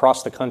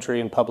across the country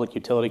in public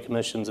utility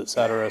commissions, et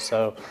cetera.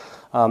 So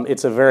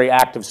it's a very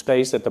active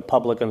space that the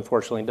public,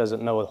 unfortunately,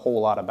 doesn't know a whole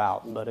lot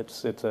about. But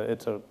it's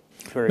a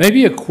very...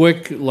 Maybe a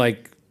quick,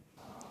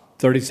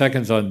 30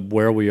 seconds on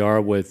where we are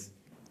with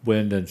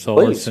wind and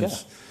solar. Please,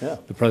 since yeah.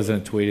 the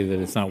president tweeted that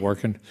it's not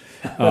working.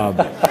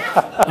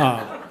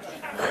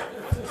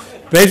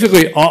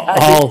 Basically,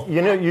 all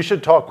you know, you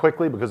should talk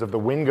quickly because if the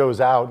wind goes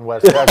out in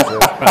West Texas,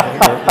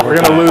 we're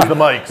going to lose the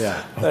mics.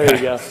 Yeah. There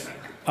you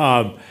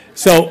go.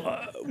 So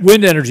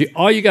wind energy,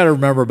 all you got to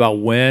remember about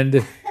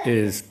wind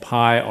is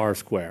pi r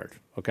squared,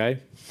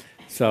 okay?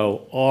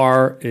 So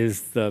r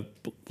is the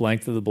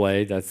length of the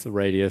blade, that's the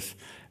radius,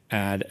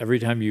 and every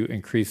time you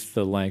increase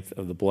the length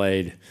of the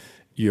blade,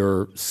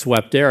 your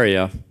swept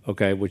area,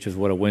 okay, which is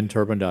what a wind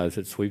turbine does,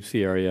 it sweeps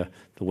the area,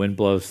 the wind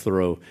blows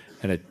through,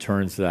 and it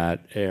turns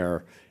that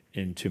air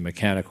into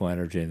mechanical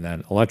energy and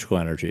then electrical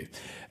energy.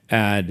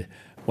 And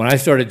when I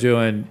started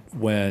doing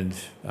wind,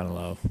 I don't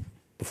know,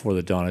 before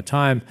the dawn of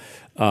time,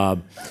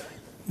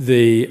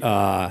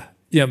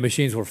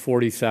 machines were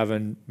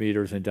 47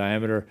 meters in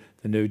diameter.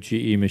 The new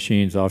GE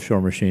machines,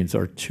 offshore machines,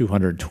 are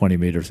 220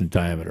 meters in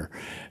diameter.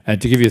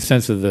 And to give you a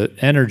sense of the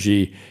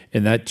energy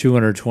in that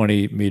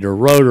 220-meter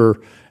rotor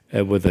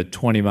with a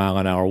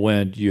 20-mile-an-hour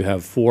wind, you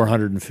have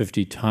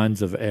 450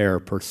 tons of air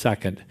per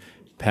second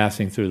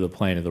passing through the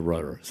plane of the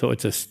rotor. So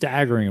it's a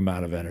staggering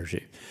amount of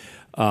energy.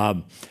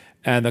 And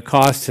the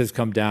cost has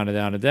come down and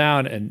down and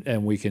down,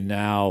 and we can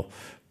now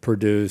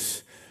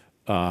produce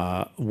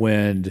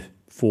wind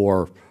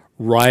for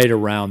right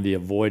around the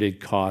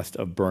avoided cost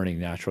of burning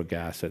natural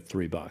gas at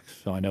 $3.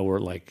 So I know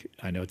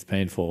I know it's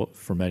painful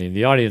for many in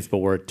the audience, but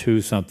we're at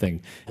 $2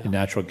 something in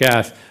natural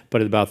gas,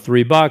 but at about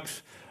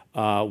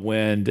 $3,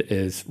 wind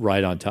is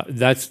right on top.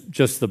 That's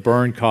just the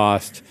burn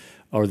cost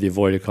or the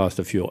avoided cost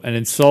of fuel. And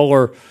in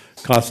solar,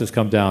 cost has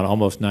come down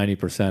almost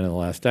 90% in the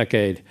last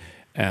decade,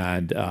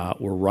 and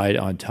we're right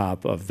on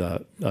top of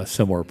the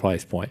similar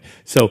price point.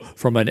 So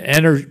from an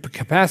energy,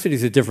 capacity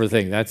is a different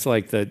thing. That's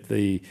like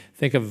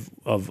think of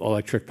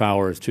electric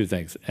power as two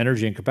things,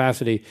 energy and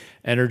capacity.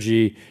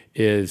 Energy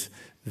is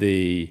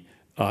the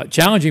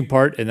challenging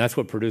part, and that's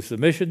what produces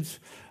emissions.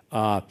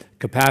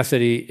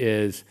 Capacity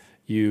is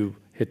you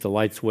hit the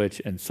light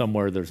switch, and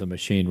somewhere there's a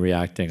machine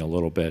reacting a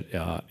little bit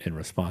in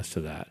response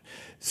to that.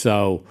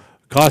 So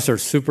costs are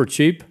super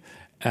cheap,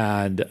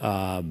 and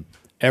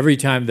every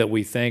time that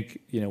we think,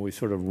 we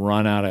sort of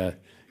run out of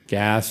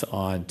gas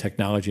on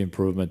technology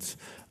improvements,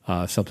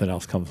 something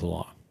else comes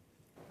along.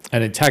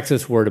 And in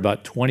Texas, we're at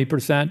about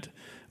 20%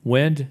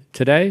 wind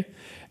today,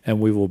 and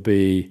we will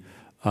be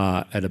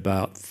at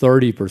about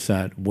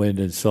 30% wind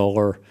and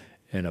solar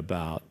in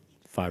about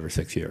 5 or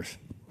 6 years.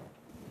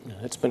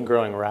 It's been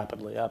growing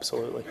rapidly,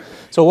 absolutely.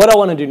 So what I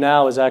want to do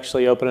now is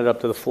actually open it up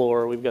to the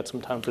floor. We've got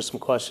some time for some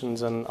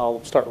questions, and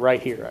I'll start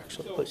right here,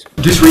 actually, please.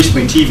 Just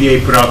recently,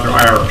 TVA put out their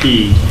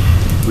IRP,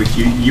 which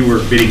you were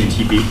bidding in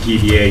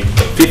TVA,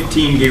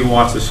 15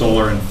 gigawatts of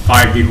solar and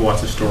 5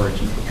 gigawatts of storage.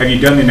 Have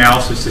you done the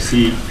analysis to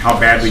see how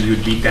badly you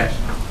would beat that?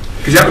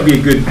 Because that would be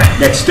a good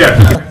next step.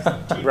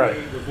 Right.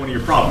 Was one of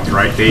your problems,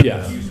 right? They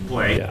used to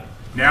play. Yeah.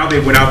 Now they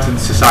went out to the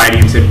society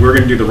and said, we're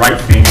going to do the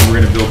right thing, and we're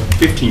going to build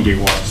 15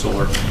 gigawatts of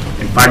solar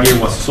and 5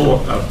 gigawatts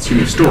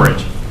of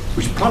storage,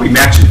 which probably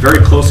matches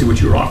very closely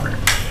what you were offering.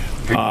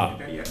 Have you done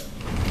that yet?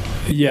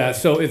 Yeah,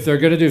 so if they're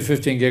going to do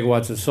 15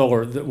 gigawatts of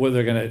solar,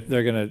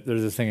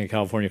 there's this thing in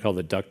California called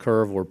the duck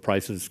curve where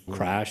prices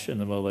crash in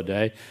the middle of the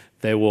day.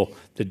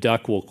 The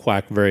duck will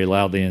quack very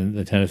loudly in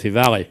the Tennessee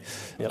Valley.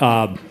 Yep.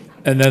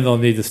 And then they'll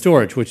need the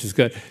storage, which is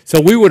good.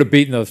 So we would have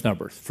beaten those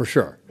numbers, for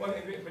sure. Well,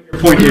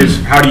 your point is,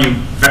 how do you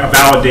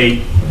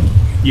validate,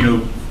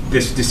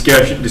 this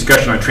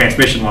discussion on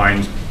transmission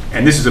lines?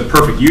 And this is a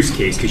perfect use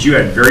case because you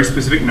had very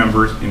specific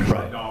numbers in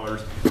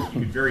dollars. You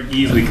could very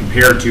easily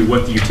compare to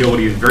what the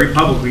utility is very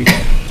publicly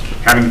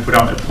having to put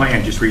out their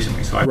plan just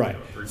recently. So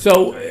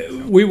So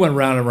we went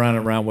round and round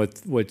and round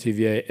with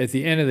TVA. At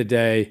the end of the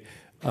day,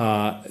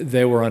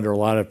 they were under a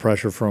lot of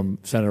pressure from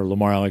Senator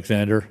Lamar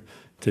Alexander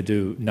to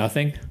do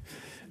nothing,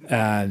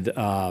 and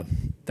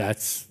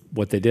that's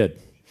what they did.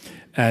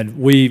 And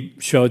we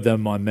showed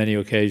them on many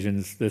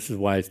occasions, this is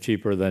why it's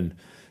cheaper than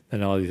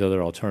all these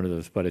other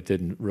alternatives, but it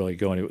didn't really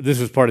go anywhere. This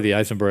was part of the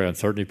Eisenberg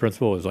uncertainty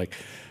principle. It was like,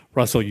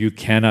 Russell, you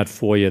cannot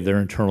FOIA their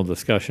internal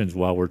discussions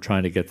while we're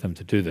trying to get them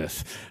to do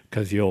this,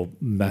 because you'll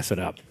mess it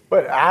up.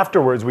 But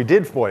afterwards, we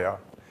did FOIA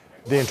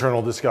the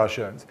internal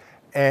discussions.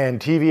 And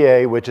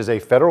TVA, which is a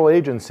federal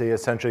agency,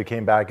 essentially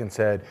came back and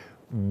said,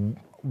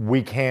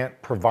 we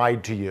can't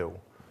provide to you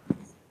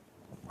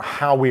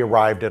how we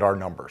arrived at our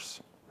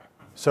numbers.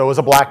 So it was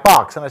a black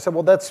box. And I said,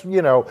 well, that's,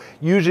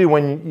 usually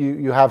when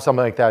you have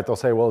something like that, they'll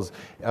say, well, it's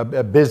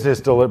a business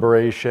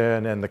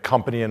deliberation and the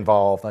company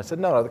involved. And I said,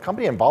 no, the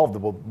company involved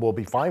will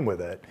be fine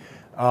with it.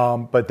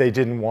 But they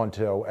didn't want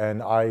to.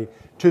 And I,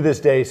 to this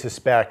day,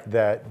 suspect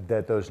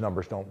that those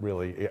numbers don't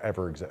really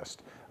ever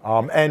exist.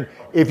 And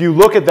if you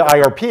look at the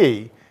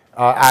IRP,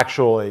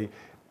 actually,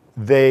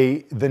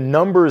 the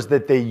numbers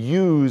that they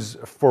use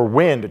for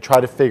wind to try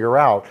to figure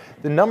out,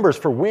 the numbers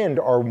for wind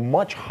are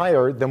much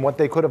higher than what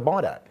they could have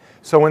bought at.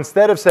 So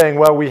instead of saying,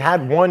 well, we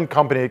had one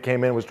company that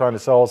came in and was trying to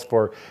sell us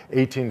for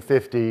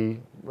 $18.50,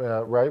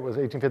 right? Was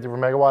 $18.50 per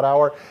megawatt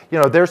hour?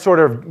 They're sort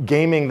of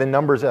gaming the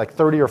numbers at like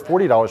 $30 or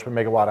 $40 per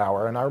megawatt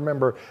hour. And I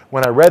remember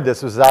when I read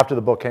this was after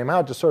the book came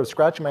out, just sort of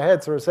scratching my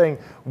head, sort of saying,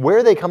 where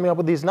are they coming up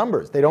with these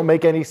numbers? They don't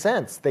make any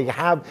sense. They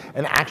have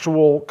an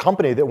actual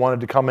company that wanted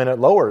to come in at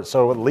lower,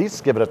 so at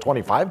least give it a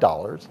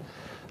 $25.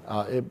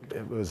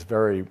 It was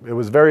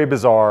very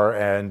bizarre,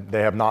 and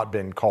they have not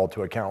been called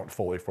to account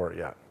fully for it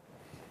yet.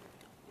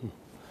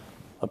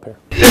 Up here.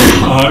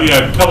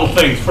 Yeah, a couple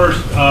things.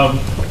 First,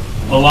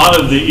 a lot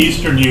of the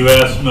eastern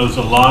U.S. knows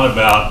a lot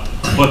about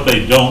what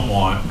they don't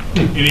want.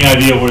 Any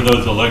idea where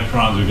those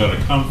electrons are going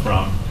to come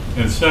from?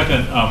 And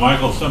second,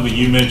 Michael, something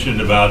you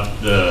mentioned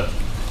about the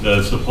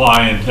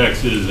supply in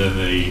Texas and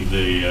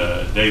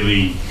the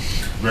daily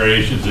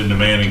variations in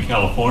demand in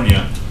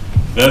California.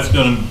 That's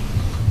going to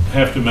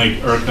have to make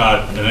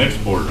ERCOT an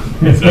exporter.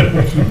 Is that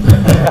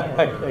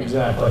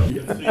Exactly.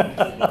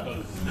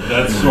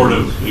 That's sort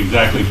of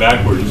exactly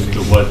backwards to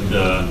what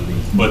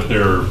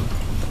their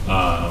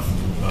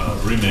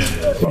remand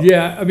is.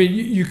 Yeah, I mean,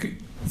 you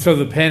could, so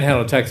the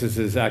Panhandle of Texas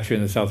is actually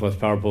in the Southwest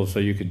Power Pool, so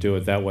you could do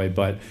it that way.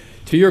 But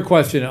to your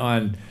question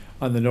on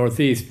the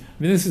Northeast, I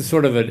mean, this is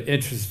sort of an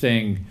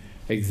interesting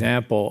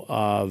example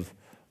of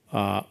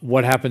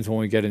what happens when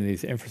we get in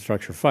these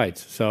infrastructure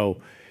fights.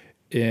 So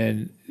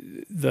in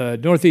the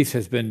Northeast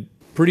has been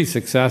pretty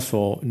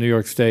successful, New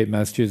York State,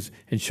 Massachusetts,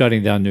 in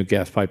shutting down new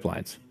gas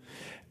pipelines.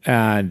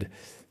 And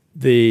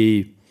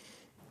the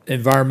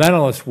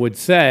environmentalists would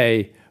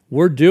say,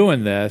 we're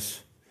doing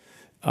this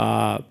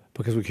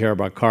because we care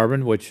about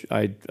carbon, which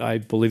I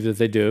believe that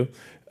they do.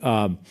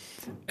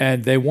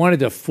 And they wanted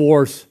to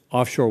force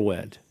offshore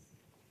wind,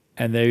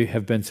 and they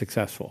have been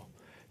successful.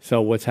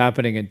 So what's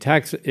happening in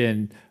Texas,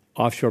 in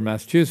offshore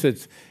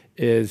Massachusetts,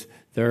 is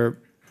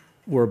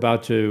we're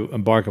about to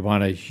embark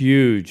upon a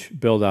huge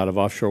build out of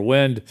offshore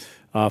wind,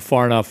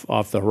 far enough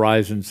off the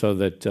horizon so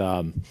that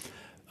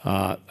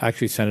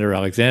actually Senator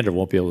Alexander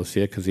won't be able to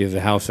see it because he has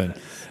a house in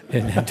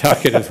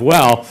Nantucket as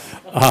well.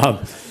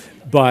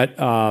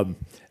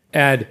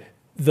 And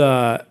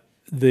the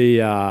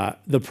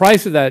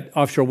price of that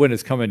offshore wind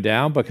is coming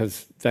down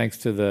because thanks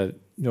to the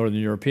Northern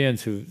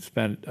Europeans who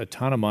spent a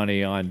ton of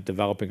money on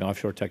developing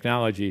offshore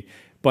technology,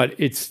 but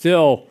it's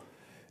still,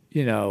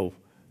 the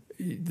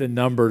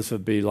numbers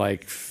would be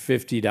like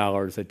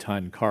 $50 a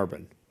ton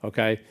carbon,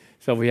 okay?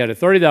 So if we had a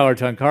 $30 a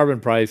ton carbon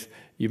price,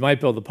 you might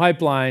build the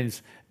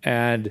pipelines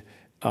and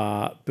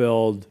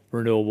build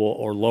renewable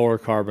or lower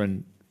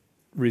carbon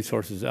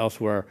resources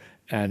elsewhere,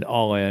 and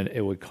all in,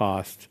 it would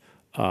cost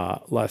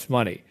less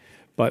money.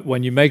 But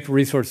when you make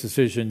resource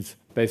decisions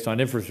based on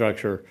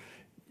infrastructure,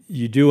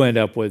 you do end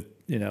up with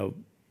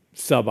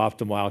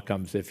suboptimal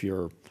outcomes if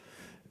you're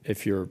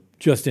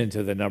just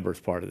into the numbers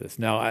part of this.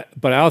 Now,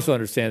 but I also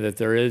understand that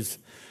it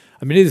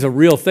is a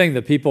real thing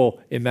that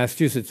people in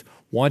Massachusetts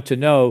want to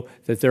know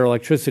that their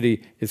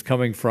electricity is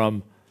coming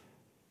from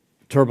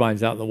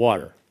turbines out in the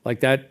water. Like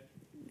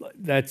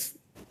that's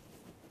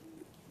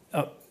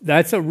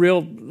a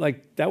real,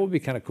 that would be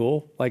kind of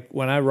cool. Like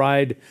when I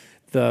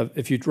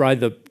if you ride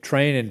the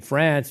train in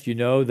France, you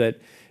know that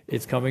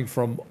it's coming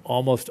from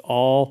almost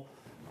all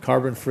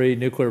carbon-free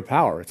nuclear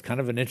power. It's kind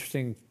of an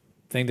interesting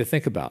thing to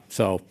think about.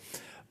 So,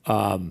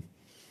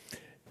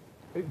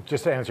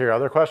 just to answer your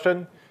other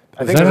question,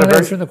 I think that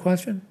answering the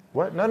question?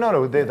 What?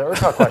 No. The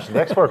ERCOT question,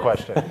 the export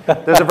question.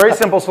 There's a very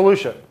simple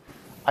solution.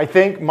 I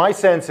think my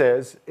sense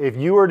is if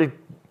you were to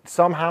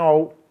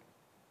somehow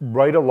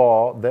write a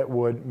law that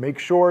would make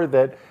sure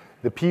that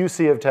the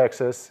PUC of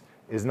Texas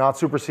is not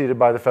superseded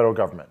by the federal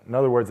government. In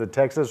other words, that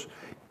Texas,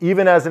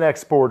 even as an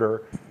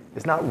exporter,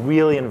 is not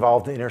really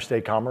involved in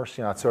interstate commerce.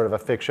 It's sort of a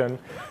fiction.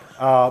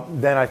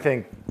 Then I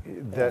think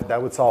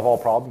that would solve all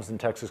problems, and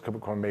Texas could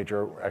become a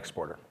major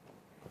exporter.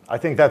 I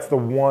think that's the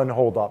one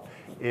holdup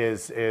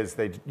is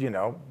they,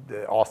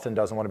 Austin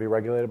doesn't want to be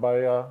regulated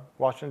by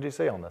Washington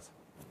D.C. on this.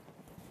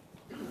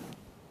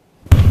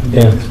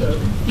 Yeah. So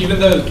even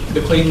though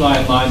the clean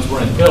line lines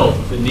weren't built,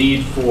 the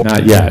need for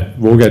not yet.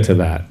 We'll get to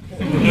that.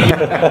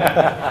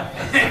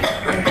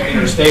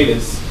 Interstate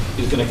is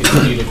going to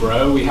continue to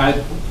grow. We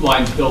had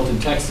lines built in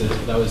Texas.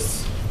 That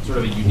was sort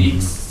of a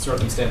unique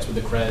circumstance with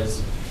the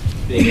CREZ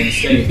being in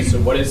state. So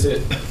what is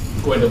it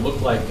going to look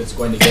like that's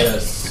going to get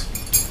us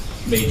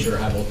major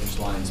high voltage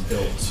lines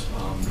built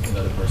in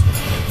other parts of the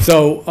country?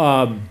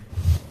 So,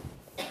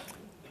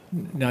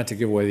 not to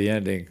give away the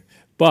ending,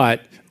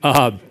 but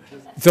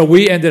so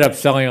we ended up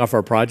selling off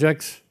our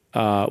projects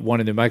one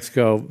in New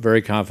Mexico,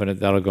 very confident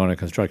that'll go into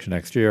construction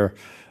next year.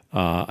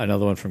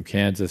 Another one from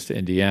Kansas to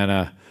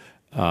Indiana,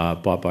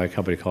 bought by a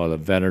company called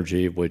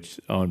Avenergy, which is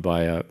owned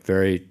by a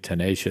very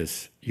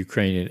tenacious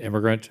Ukrainian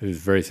immigrant who's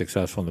very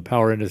successful in the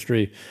power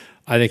industry.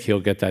 I think he'll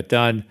get that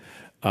done.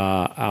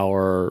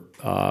 Our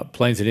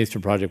Plains and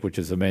Eastern project, which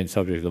is the main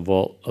subject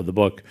of the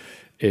book,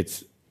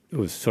 it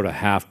was sort of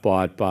half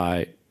bought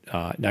by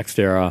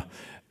NextEra,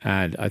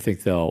 and I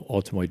think they'll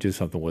ultimately do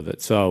something with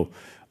it. So,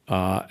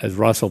 as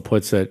Russell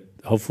puts it,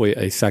 hopefully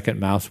a second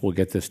mouse will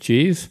get this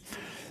cheese.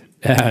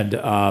 And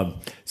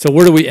so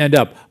where do we end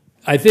up?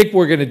 I think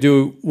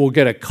we'll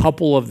get a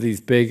couple of these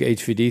big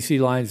HVDC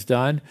lines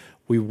done.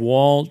 We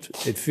won't,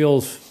 it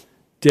feels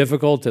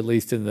difficult, at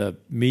least in the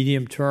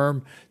medium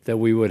term, that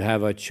we would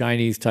have a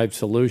Chinese type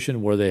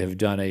solution where they have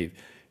done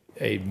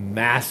a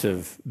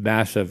massive,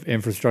 massive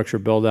infrastructure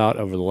build out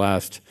over the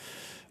last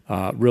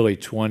really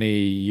 20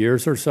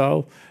 years or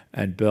so,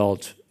 and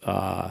built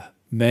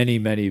many,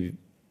 many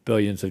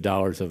billions of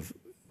dollars of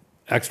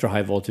extra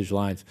high voltage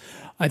lines.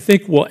 I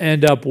think we'll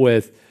end up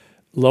with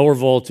lower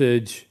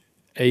voltage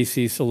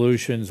AC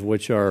solutions,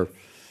 which are,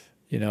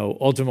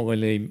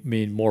 ultimately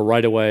mean more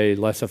right of way,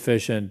 less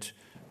efficient,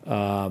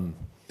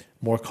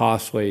 more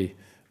costly,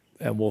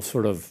 and we'll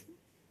sort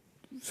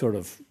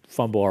of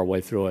fumble our way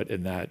through it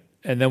in that.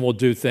 And then we'll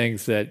do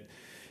things that,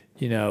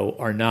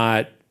 are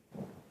not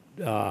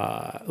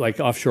like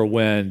offshore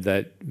wind,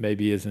 that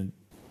maybe isn't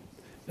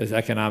as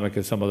economic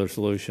as some other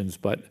solutions.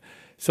 But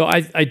so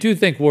I do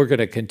think we're going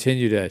to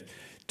continue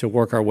to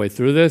work our way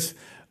through this,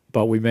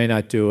 but we may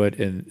not do it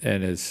in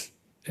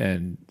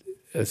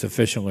as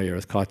efficiently or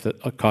as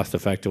cost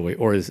effectively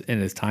or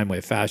in as timely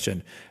a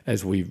fashion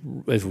as we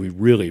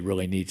really,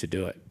 really need to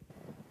do it.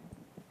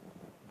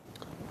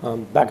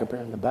 Back up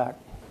here in the back.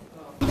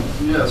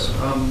 Yes,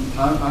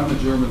 I'm a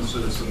German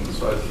citizen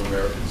besides an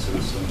American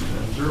citizen,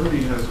 and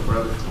Germany has a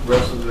rather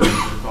progressive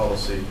energy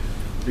policy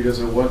because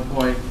at one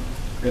point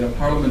in a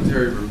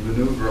parliamentary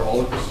maneuver,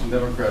 all the Christian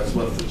Democrats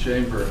left the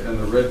chamber and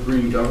the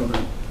red-green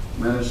government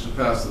managed to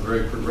pass the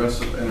very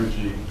progressive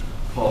energy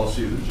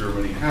policy that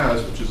Germany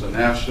has, which is a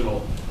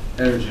national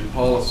energy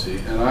policy.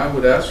 And I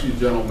would ask you,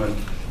 gentlemen,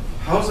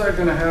 how's that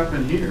going to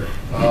happen here?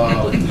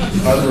 Are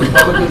the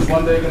Republicans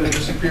one day going to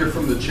disappear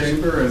from the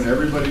chamber and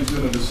everybody's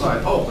going to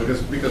decide,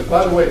 because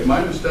by the way, my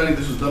understanding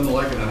this was done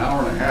like in an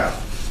hour and a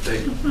half.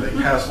 They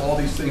passed all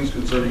these things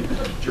concerning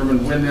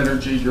German wind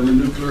energy, German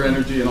nuclear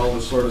energy, and all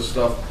this sort of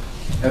stuff.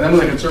 And then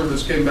when the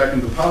conservatives came back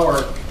into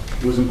power,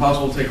 it was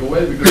impossible to take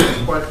away because it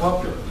was quite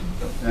popular.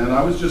 And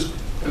I was just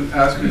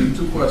asking you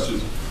two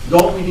questions.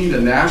 Don't we need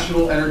a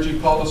national energy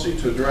policy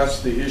to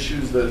address the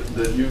issues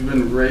that you've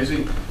been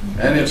raising?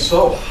 And if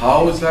so,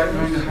 how is that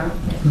going to happen?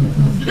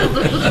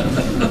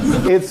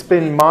 It's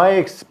been my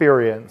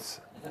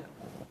experience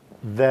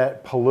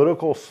that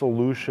political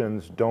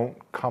solutions don't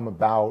come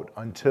about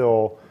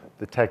until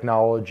the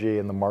technology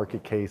and the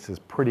market case is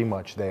pretty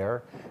much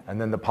there. And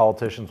then the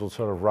politicians will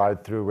sort of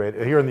ride through it.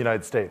 Here in the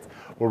United States,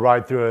 we'll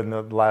ride through it in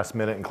the last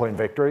minute and claim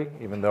victory,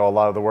 even though a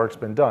lot of the work's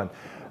been done.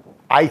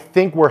 I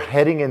think we're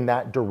heading in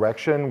that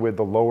direction with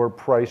the lower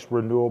priced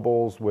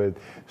renewables, with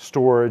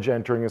storage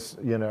entering,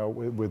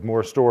 with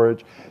more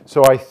storage.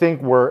 So I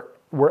think we're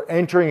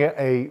entering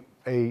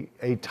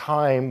a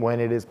time when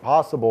it is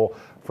possible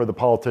for the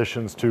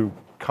politicians to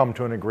come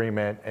to an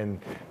agreement and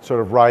sort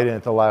of ride in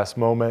at the last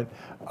moment.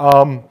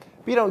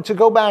 To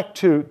go back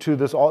to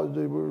this,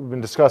 we've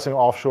been discussing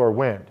offshore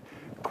wind.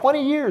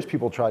 20 years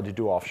people tried to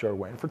do offshore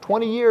wind. For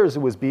 20 years it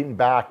was beaten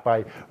back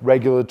by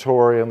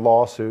regulatory and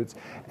lawsuits.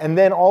 And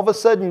then all of a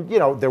sudden,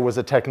 there was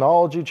a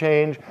technology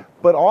change.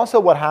 But also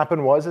what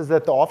happened is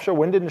that the offshore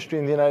wind industry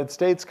in the United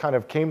States kind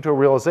of came to a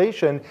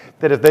realization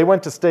that if they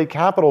went to state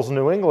capitals in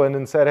New England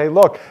and said, hey,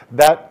 look,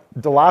 that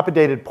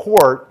dilapidated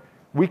port,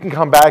 we can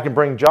come back and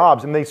bring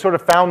jobs. And they sort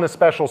of found the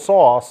special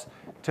sauce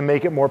to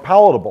make it more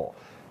palatable.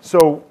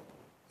 So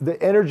the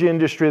energy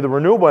industry, the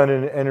renewable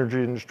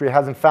energy industry,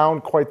 hasn't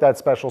found quite that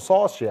special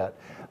sauce yet.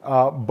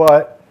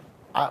 But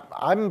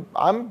I'm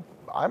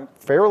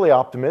fairly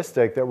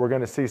optimistic that we're going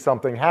to see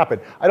something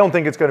happen. I don't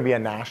think it's going to be a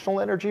national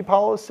energy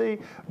policy,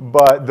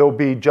 but there'll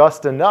be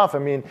just enough. I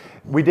mean,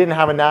 we didn't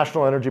have a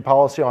national energy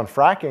policy on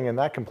fracking, and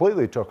that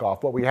completely took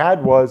off. What we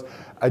had was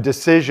a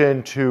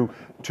decision to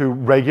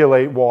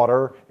regulate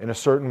water in a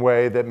certain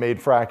way that made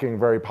fracking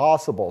very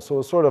possible. So it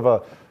was sort of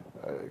a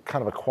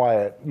kind of a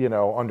quiet,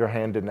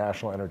 underhanded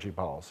national energy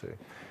policy.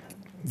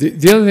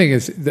 The other thing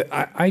is that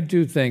I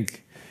do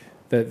think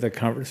that the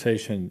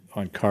conversation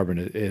on carbon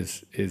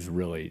is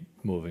really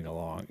moving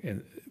along,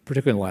 and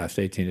particularly in the last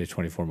 18 to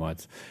 24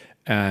 months.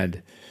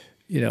 And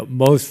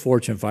most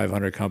Fortune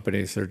 500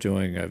 companies are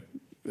doing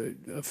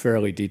a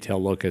fairly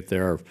detailed look at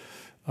their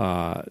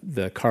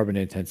the carbon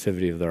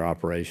intensivity of their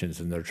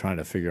operations, and they're trying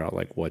to figure out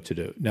what to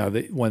do. Now,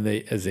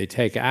 as they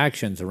take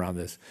actions around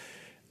this,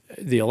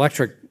 the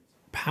electric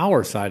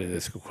power side of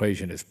this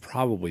equation is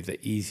probably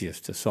the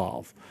easiest to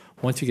solve.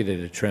 Once you get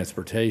into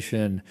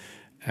transportation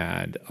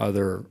and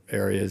other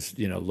areas,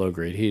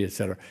 low-grade heat, et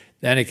cetera,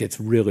 then it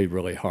gets really,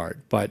 really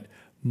hard. But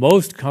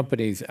most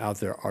companies out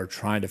there are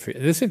trying to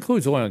figure. This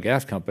includes oil and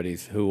gas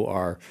companies who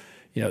are,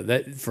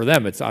 that for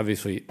them it's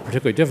obviously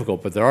particularly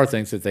difficult, but there are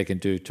things that they can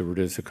do to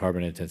reduce the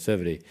carbon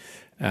intensivity,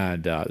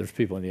 and there's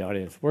people in the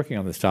audience working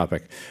on this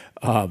topic.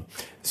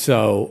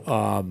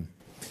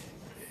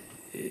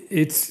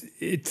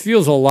 It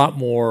feels a lot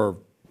more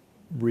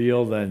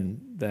real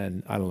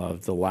than I don't know,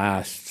 the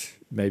last,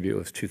 maybe it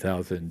was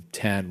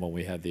 2010 when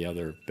we had the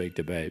other big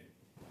debate.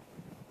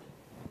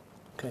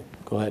 Okay,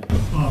 go ahead.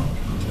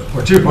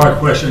 For a two-part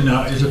question,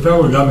 is the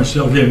federal government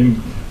still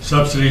giving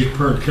subsidies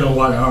per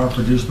kilowatt hour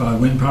produced by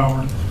wind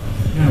power?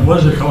 And what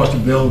does it cost to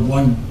build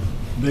one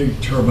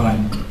big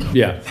turbine?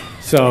 Yeah.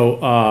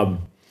 So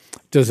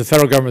does the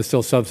federal government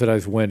still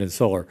subsidize wind and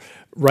solar?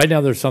 Right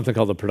now there's something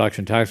called the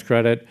production tax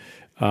credit,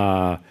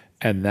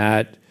 and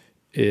that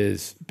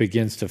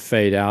begins to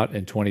fade out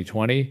in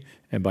 2020,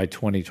 and by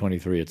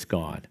 2023 it's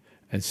gone.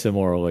 And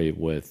similarly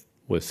with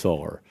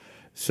solar.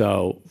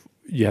 So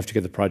you have to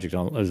get the project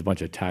on. There's a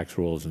bunch of tax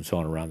rules and so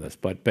on around this,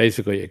 but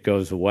basically it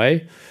goes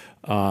away.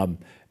 And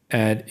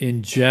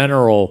in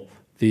general,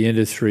 the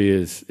industry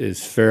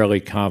is fairly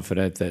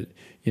confident that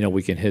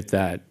we can hit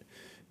the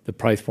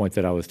price point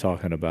that I was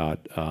talking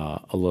about a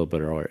little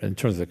bit earlier. In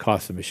terms of the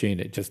cost of the machine,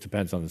 it just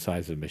depends on the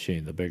size of the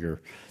machine. The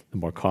bigger, the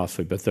more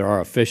costly. But there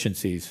are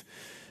efficiencies.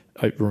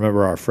 I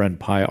remember our friend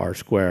pi r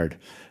squared.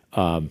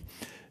 The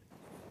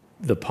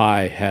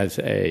pi has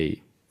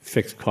a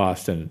fixed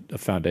cost and a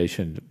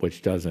foundation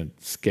which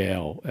doesn't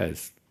scale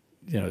as,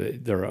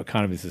 there are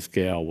economies of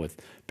scale with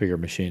bigger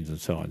machines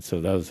and so on. So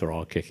those are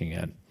all kicking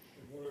in.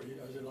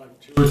 Is it like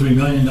 $2 or $3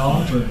 million?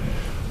 Or?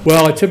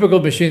 Well, a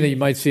typical machine that you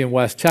might see in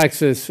West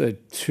Texas, call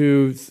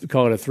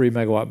it a 3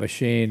 megawatt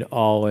machine,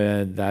 all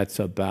in, that's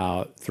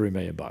about $3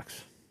 million.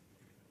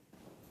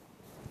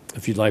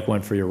 If you'd like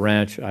one for your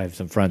ranch, I have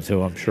some friends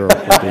who I'm sure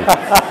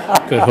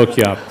could hook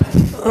you up.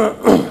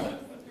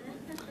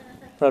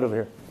 Right over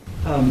here.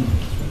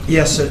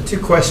 Yes, two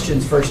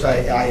questions. First,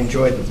 I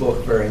enjoyed the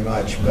book very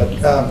much, but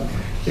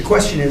the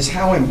question is,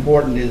 how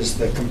important is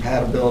the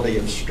compatibility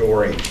of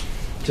storage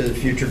to the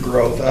future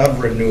growth of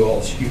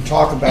renewables? You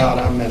talk about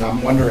them, and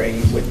I'm wondering,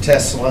 with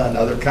Tesla and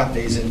other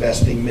companies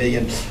investing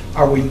millions,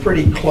 are we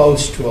pretty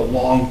close to a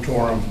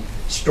long-term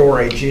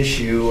storage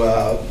issue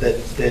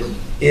that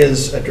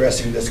is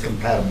addressing this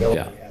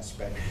compatibility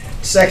aspect?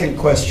 Second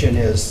question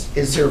is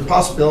there a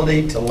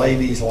possibility to lay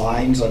these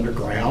lines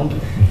underground?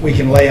 We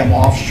can lay them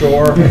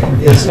offshore.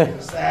 Is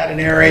that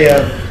an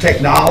area of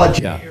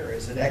technology, or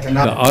is it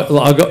economic? No,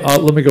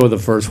 let me go with the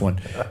first one.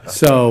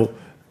 So,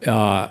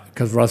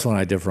 because Russell and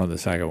I differ on the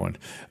second one.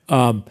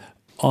 On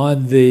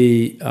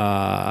the,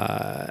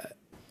 what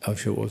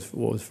was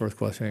the first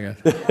question again?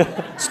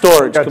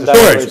 Storage.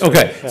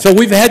 Okay, so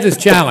we've had this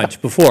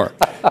challenge before.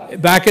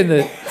 Back in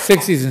the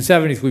 60s and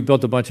 70s, we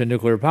built a bunch of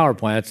nuclear power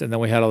plants, and then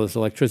we had all this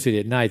electricity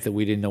at night that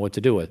we didn't know what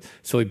to do with.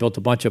 So we built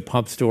a bunch of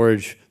pump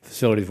storage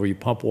facilities where you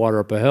pump water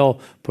up a hill,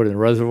 put it in a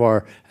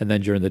reservoir, and then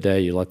during the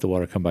day you let the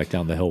water come back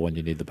down the hill when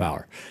you need the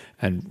power,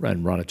 and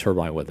run a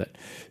turbine with it.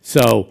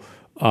 So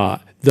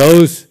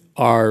those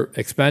are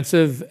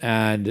expensive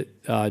and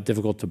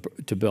difficult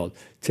to build.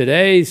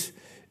 Today's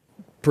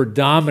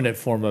predominant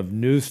form of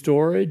new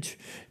storage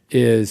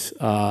is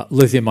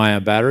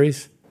lithium-ion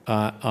batteries.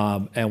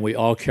 And we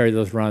all carry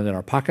those around in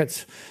our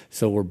pockets.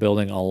 So we're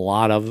building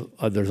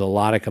there's a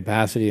lot of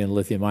capacity in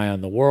lithium ion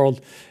in the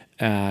world,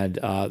 and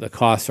the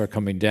costs are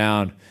coming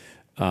down.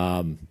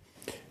 We'll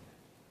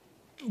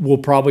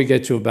probably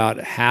get to about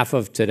half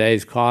of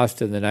today's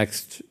cost in the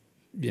next,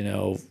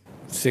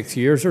 6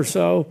 years or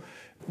so.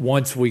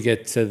 Once we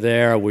get to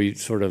there, we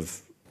sort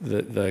of,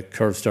 the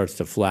curve starts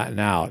to flatten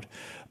out.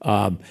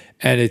 And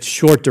it's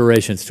short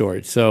duration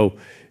storage. So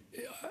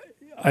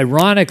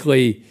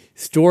ironically,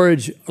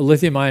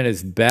 lithium ion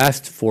is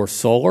best for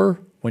solar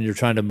when you're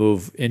trying to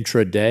move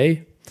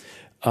intraday.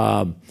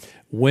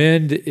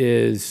 Wind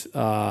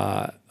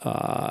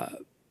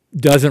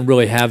doesn't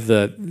really have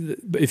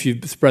if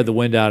you spread the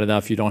wind out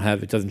enough,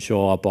 it doesn't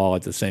show up all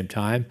at the same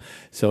time.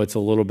 So it's a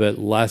little bit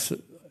less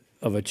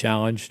of a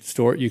challenge.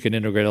 You can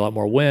integrate a lot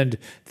more wind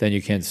than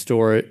you can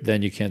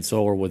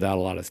solar without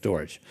a lot of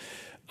storage.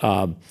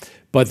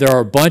 But there are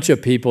a bunch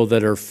of people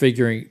that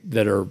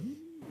are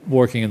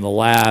working in the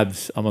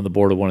labs. I'm on the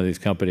board of one of these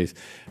companies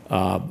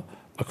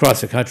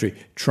across the country,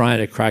 trying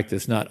to crack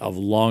this nut of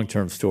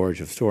long-term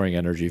storage, of storing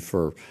energy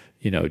for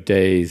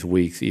days,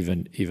 weeks,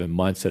 even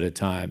months at a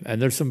time.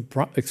 And there's some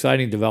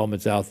exciting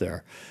developments out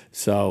there.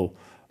 So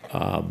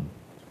I'm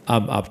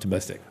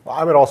optimistic. Well,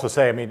 I would also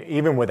say,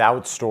 even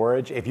without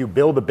storage, if you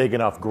build a big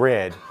enough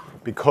grid,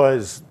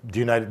 because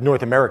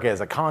North America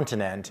is a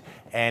continent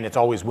and it's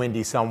always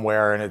windy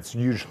somewhere and it's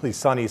usually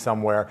sunny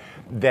somewhere,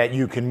 that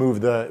you can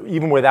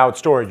even without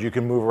storage, you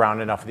can move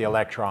around enough of the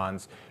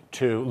electrons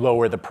to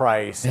lower the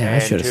price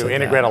and to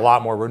integrate a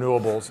lot more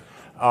renewables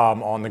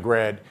on the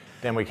grid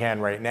than we can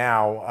right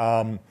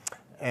now.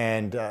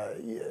 And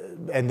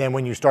then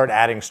when you start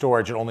adding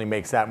storage, it only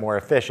makes that more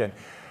efficient.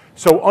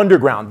 So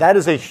underground, that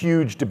is a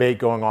huge debate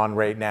going on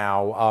right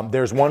now.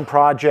 There's one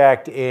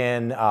project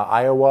in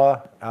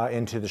Iowa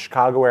into the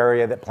Chicago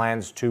area that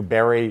plans to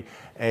bury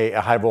a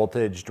high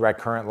voltage direct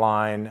current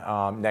line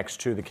next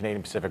to the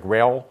Canadian Pacific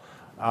Rail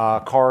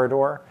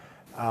corridor.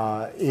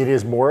 It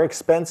is more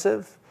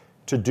expensive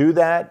to do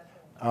that.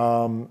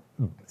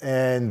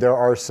 And there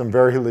are some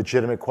very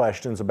legitimate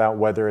questions about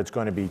whether it's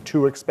going to be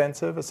too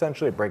expensive,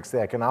 essentially. It breaks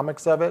the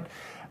economics of it.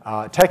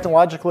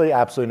 Technologically,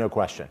 absolutely no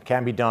question.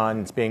 Can be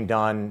done. It's being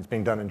done. It's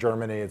being done in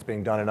Germany. It's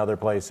being done in other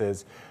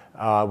places.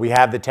 We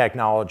have the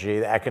technology.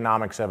 The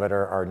economics of it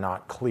are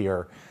not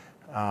clear.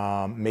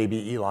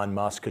 Maybe Elon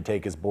Musk could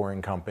take his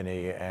boring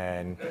company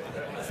and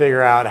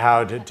figure out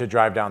how to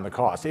drive down the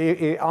cost.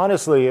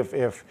 Honestly,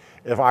 if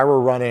I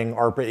were running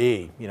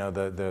ARPA-E,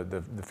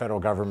 the federal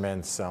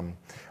government's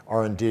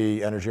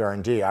R&D, energy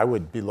R&D, I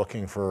would be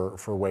looking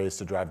for ways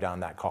to drive down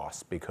that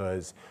cost,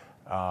 because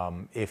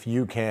if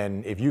you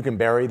can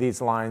bury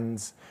these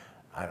lines,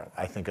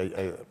 I think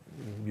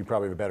you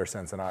probably have a better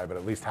sense than I, but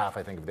at least half,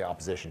 I think, of the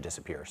opposition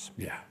disappears.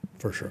 Yeah,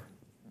 for sure.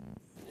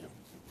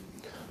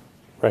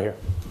 Right here.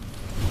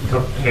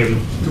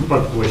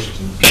 Two-part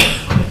question.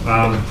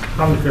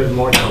 Can you heard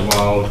more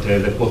about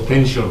the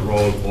potential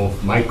role of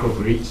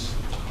microgrids,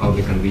 how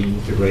they can be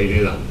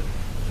integrated and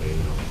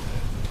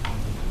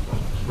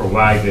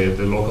provide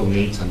the local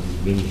needs and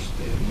diminish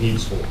the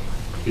needs for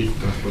big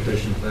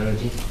transportation of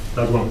energy?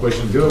 That's one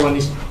question. The other one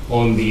is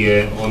on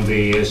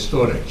the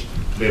storage.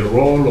 The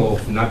role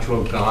of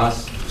natural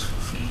gas,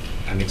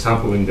 an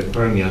example in the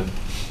Permian,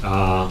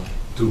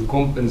 to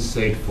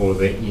compensate for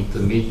the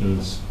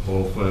intermittence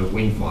of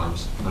wind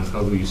farms, and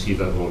how do you see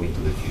that role into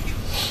the future?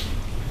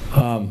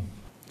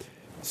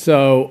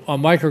 So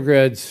on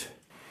microgrids,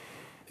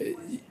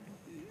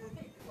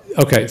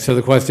 okay, so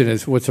the question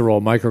is, what's the role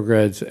of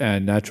microgrids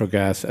and natural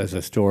gas as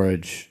a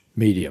storage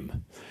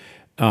medium?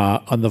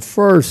 On the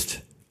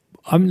first,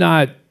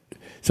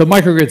 so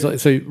microgrids,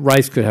 so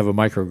Rice could have a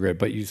microgrid,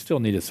 but you still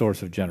need a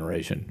source of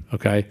generation,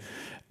 okay?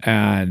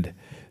 And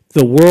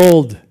the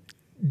world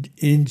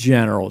in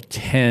general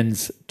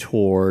tends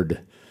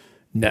toward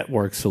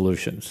network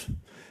solutions.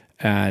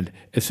 And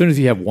as soon as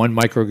you have one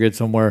microgrid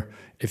somewhere,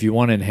 if you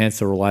want to enhance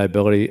the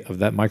reliability of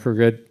that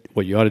microgrid,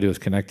 what you ought to do is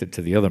connect it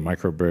to the other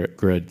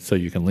microgrid so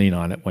you can lean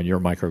on it when your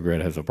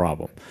microgrid has a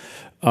problem.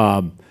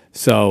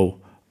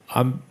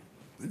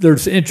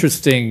 There's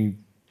interesting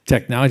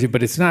technology,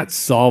 but it's not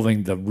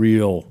solving the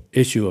real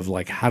issue of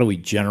like, how do we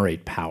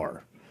generate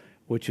power,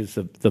 which is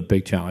the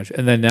big challenge.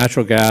 And then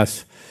natural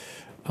gas,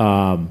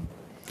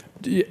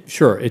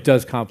 sure, it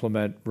does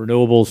complement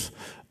renewables,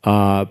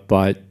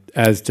 but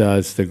as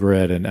does the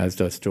grid and as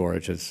does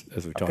storage, as we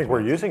talked about. I think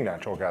we're using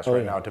natural gas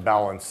right now to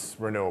balance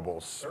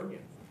renewables.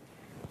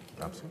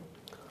 Absolutely.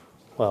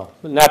 Well,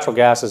 natural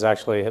gas has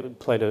actually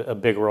played a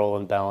big role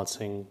in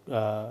balancing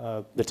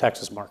the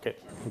Texas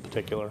market in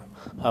particular,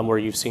 where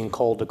you've seen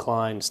coal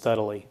decline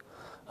steadily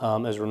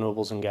as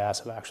renewables and gas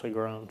have actually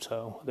grown.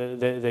 So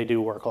they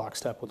do work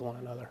lockstep with one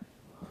another.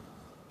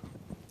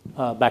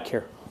 Back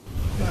here.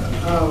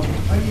 How do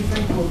you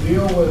think we'll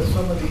deal with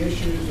some of the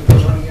issues that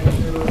we're running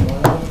into in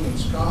Wyoming and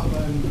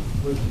Scotland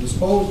with the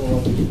disposal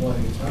of these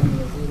blades? I don't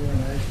know if we're going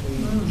to actually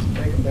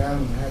take them down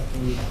and have to,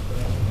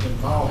 when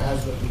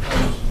biohazard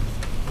becomes,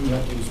 we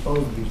have to dispose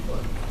of these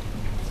blades.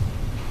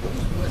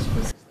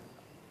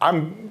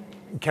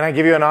 Can I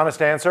give you an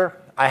honest answer?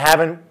 I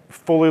haven't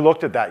fully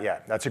looked at that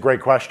yet. That's a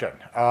great question.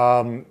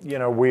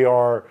 We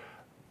are.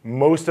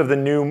 Most of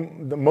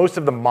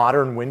the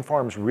modern wind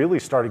farms really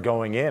started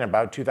going in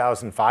about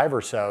 2005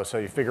 or so. So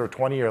you figure a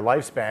 20-year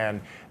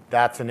lifespan,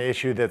 that's an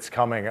issue that's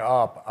coming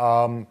up.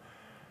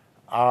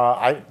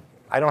 I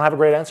don't have a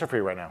great answer for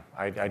you right now.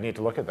 I need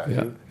to look at that.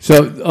 Yeah.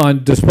 So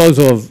on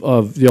disposal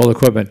of the old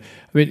equipment,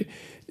 I mean,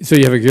 so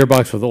you have a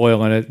gearbox with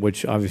oil in it,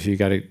 which obviously you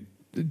got to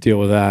deal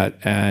with that,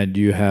 and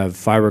you have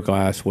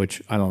fiberglass,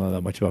 which I don't know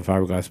that much about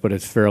fiberglass, but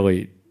it's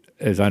fairly,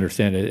 as I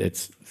understand it,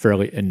 it's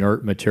fairly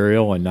inert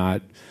material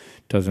and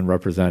doesn't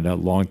represent a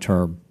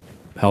long-term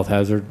health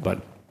hazard,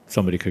 but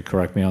somebody could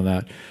correct me on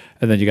that.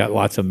 And then you got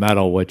lots of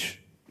metal, which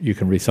you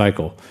can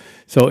recycle.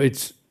 So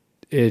it's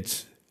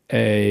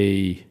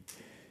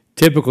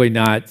typically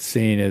not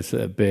seen as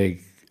a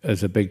big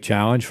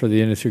challenge for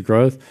the industry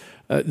growth.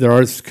 There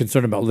are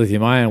concern about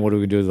lithium ion. What are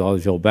we going to do with all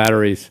these old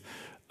batteries?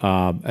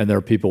 And there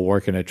are people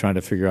working at trying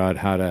to figure out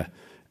how to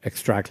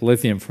extract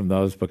lithium from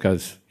those,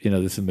 because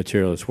this is a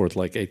material that's worth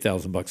like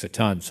 $8,000 a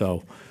ton.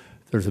 So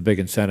there's a big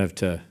incentive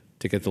to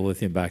get the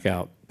lithium back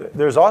out.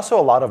 There's also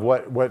a lot of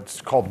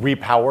what's called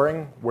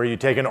repowering, where you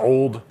take an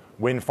old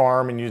wind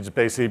farm and you just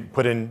basically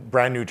put in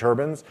brand new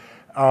turbines.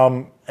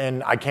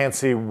 And I can't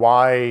see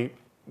why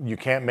you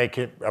can't make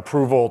it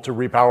approval to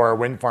repower a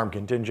wind farm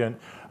contingent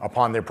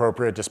upon the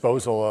appropriate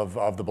disposal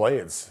of the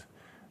blades.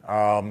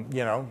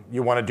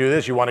 You want to do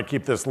this, you want to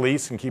keep this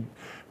lease and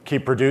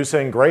keep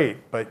producing,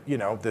 great. But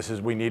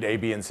we need A,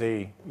 B, and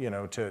C,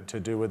 to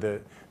do with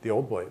the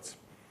old blades.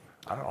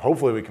 I don't know,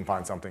 hopefully we can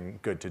find something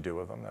good to do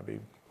with them. That'd be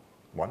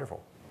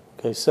wonderful.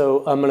 Okay,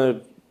 so I'm going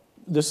to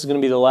this is going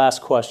to be the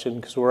last question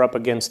because we're up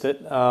against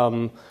it.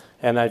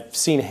 And I've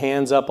seen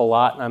hands up a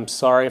lot, and I'm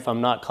sorry if I'm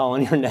not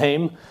calling your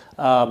name,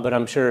 but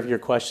I'm sure if your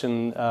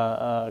question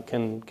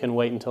can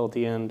wait until at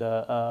the end,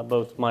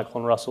 both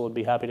Michael and Russell would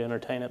be happy to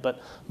entertain it. But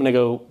I'm going to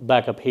go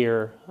back up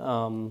here,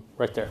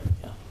 right there.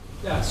 Yeah.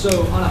 Yeah, so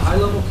on a high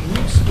level, can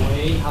you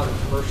explain how the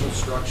commercial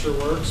structure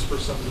works for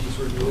some of these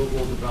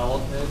renewable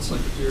developments? Like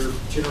if you're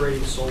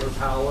generating solar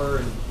power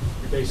and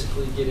you're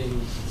basically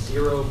getting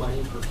 0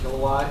 money per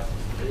kilowatt,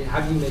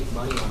 how do you make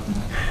money on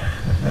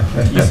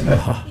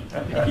that?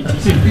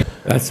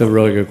 That's a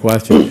really good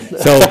question.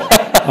 So,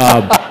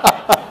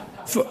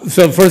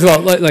 so first of all,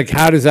 like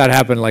how does that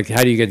happen? Like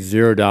how do you get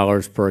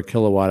 $0 per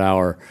kilowatt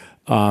hour?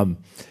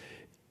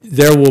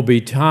 There will be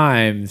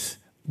times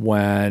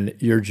when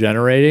you're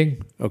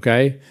generating,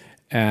 okay,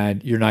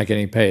 and you're not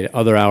getting paid.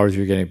 Other hours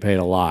you're getting paid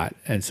a lot,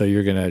 and so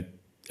you're gonna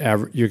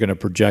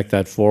project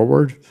that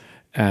forward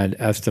and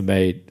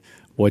estimate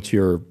what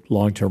your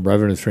long-term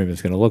revenue stream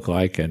is going to look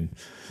like, and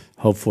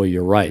hopefully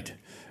you're right.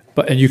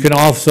 And you can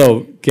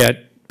also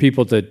get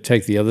people to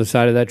take the other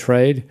side of that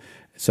trade.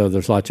 So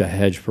there's lots of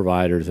hedge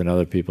providers and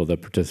other people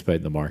that participate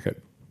in the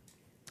market.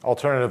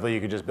 Alternatively,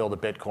 you could just build a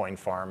Bitcoin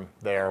farm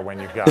there when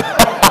you've got.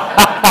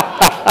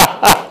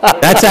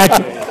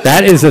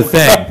 That is a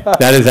thing.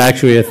 That is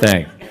actually a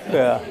thing.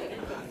 Yeah,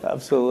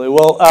 absolutely.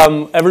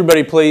 Well,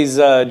 everybody, please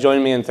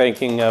join me in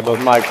thanking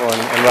both Michael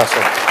and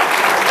Russell.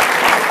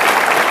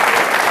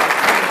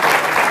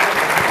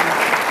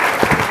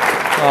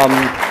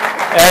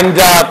 And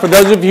for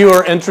those of you who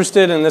are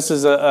interested, and this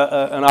is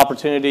an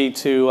opportunity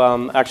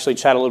to actually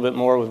chat a little bit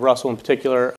more with Russell in particular,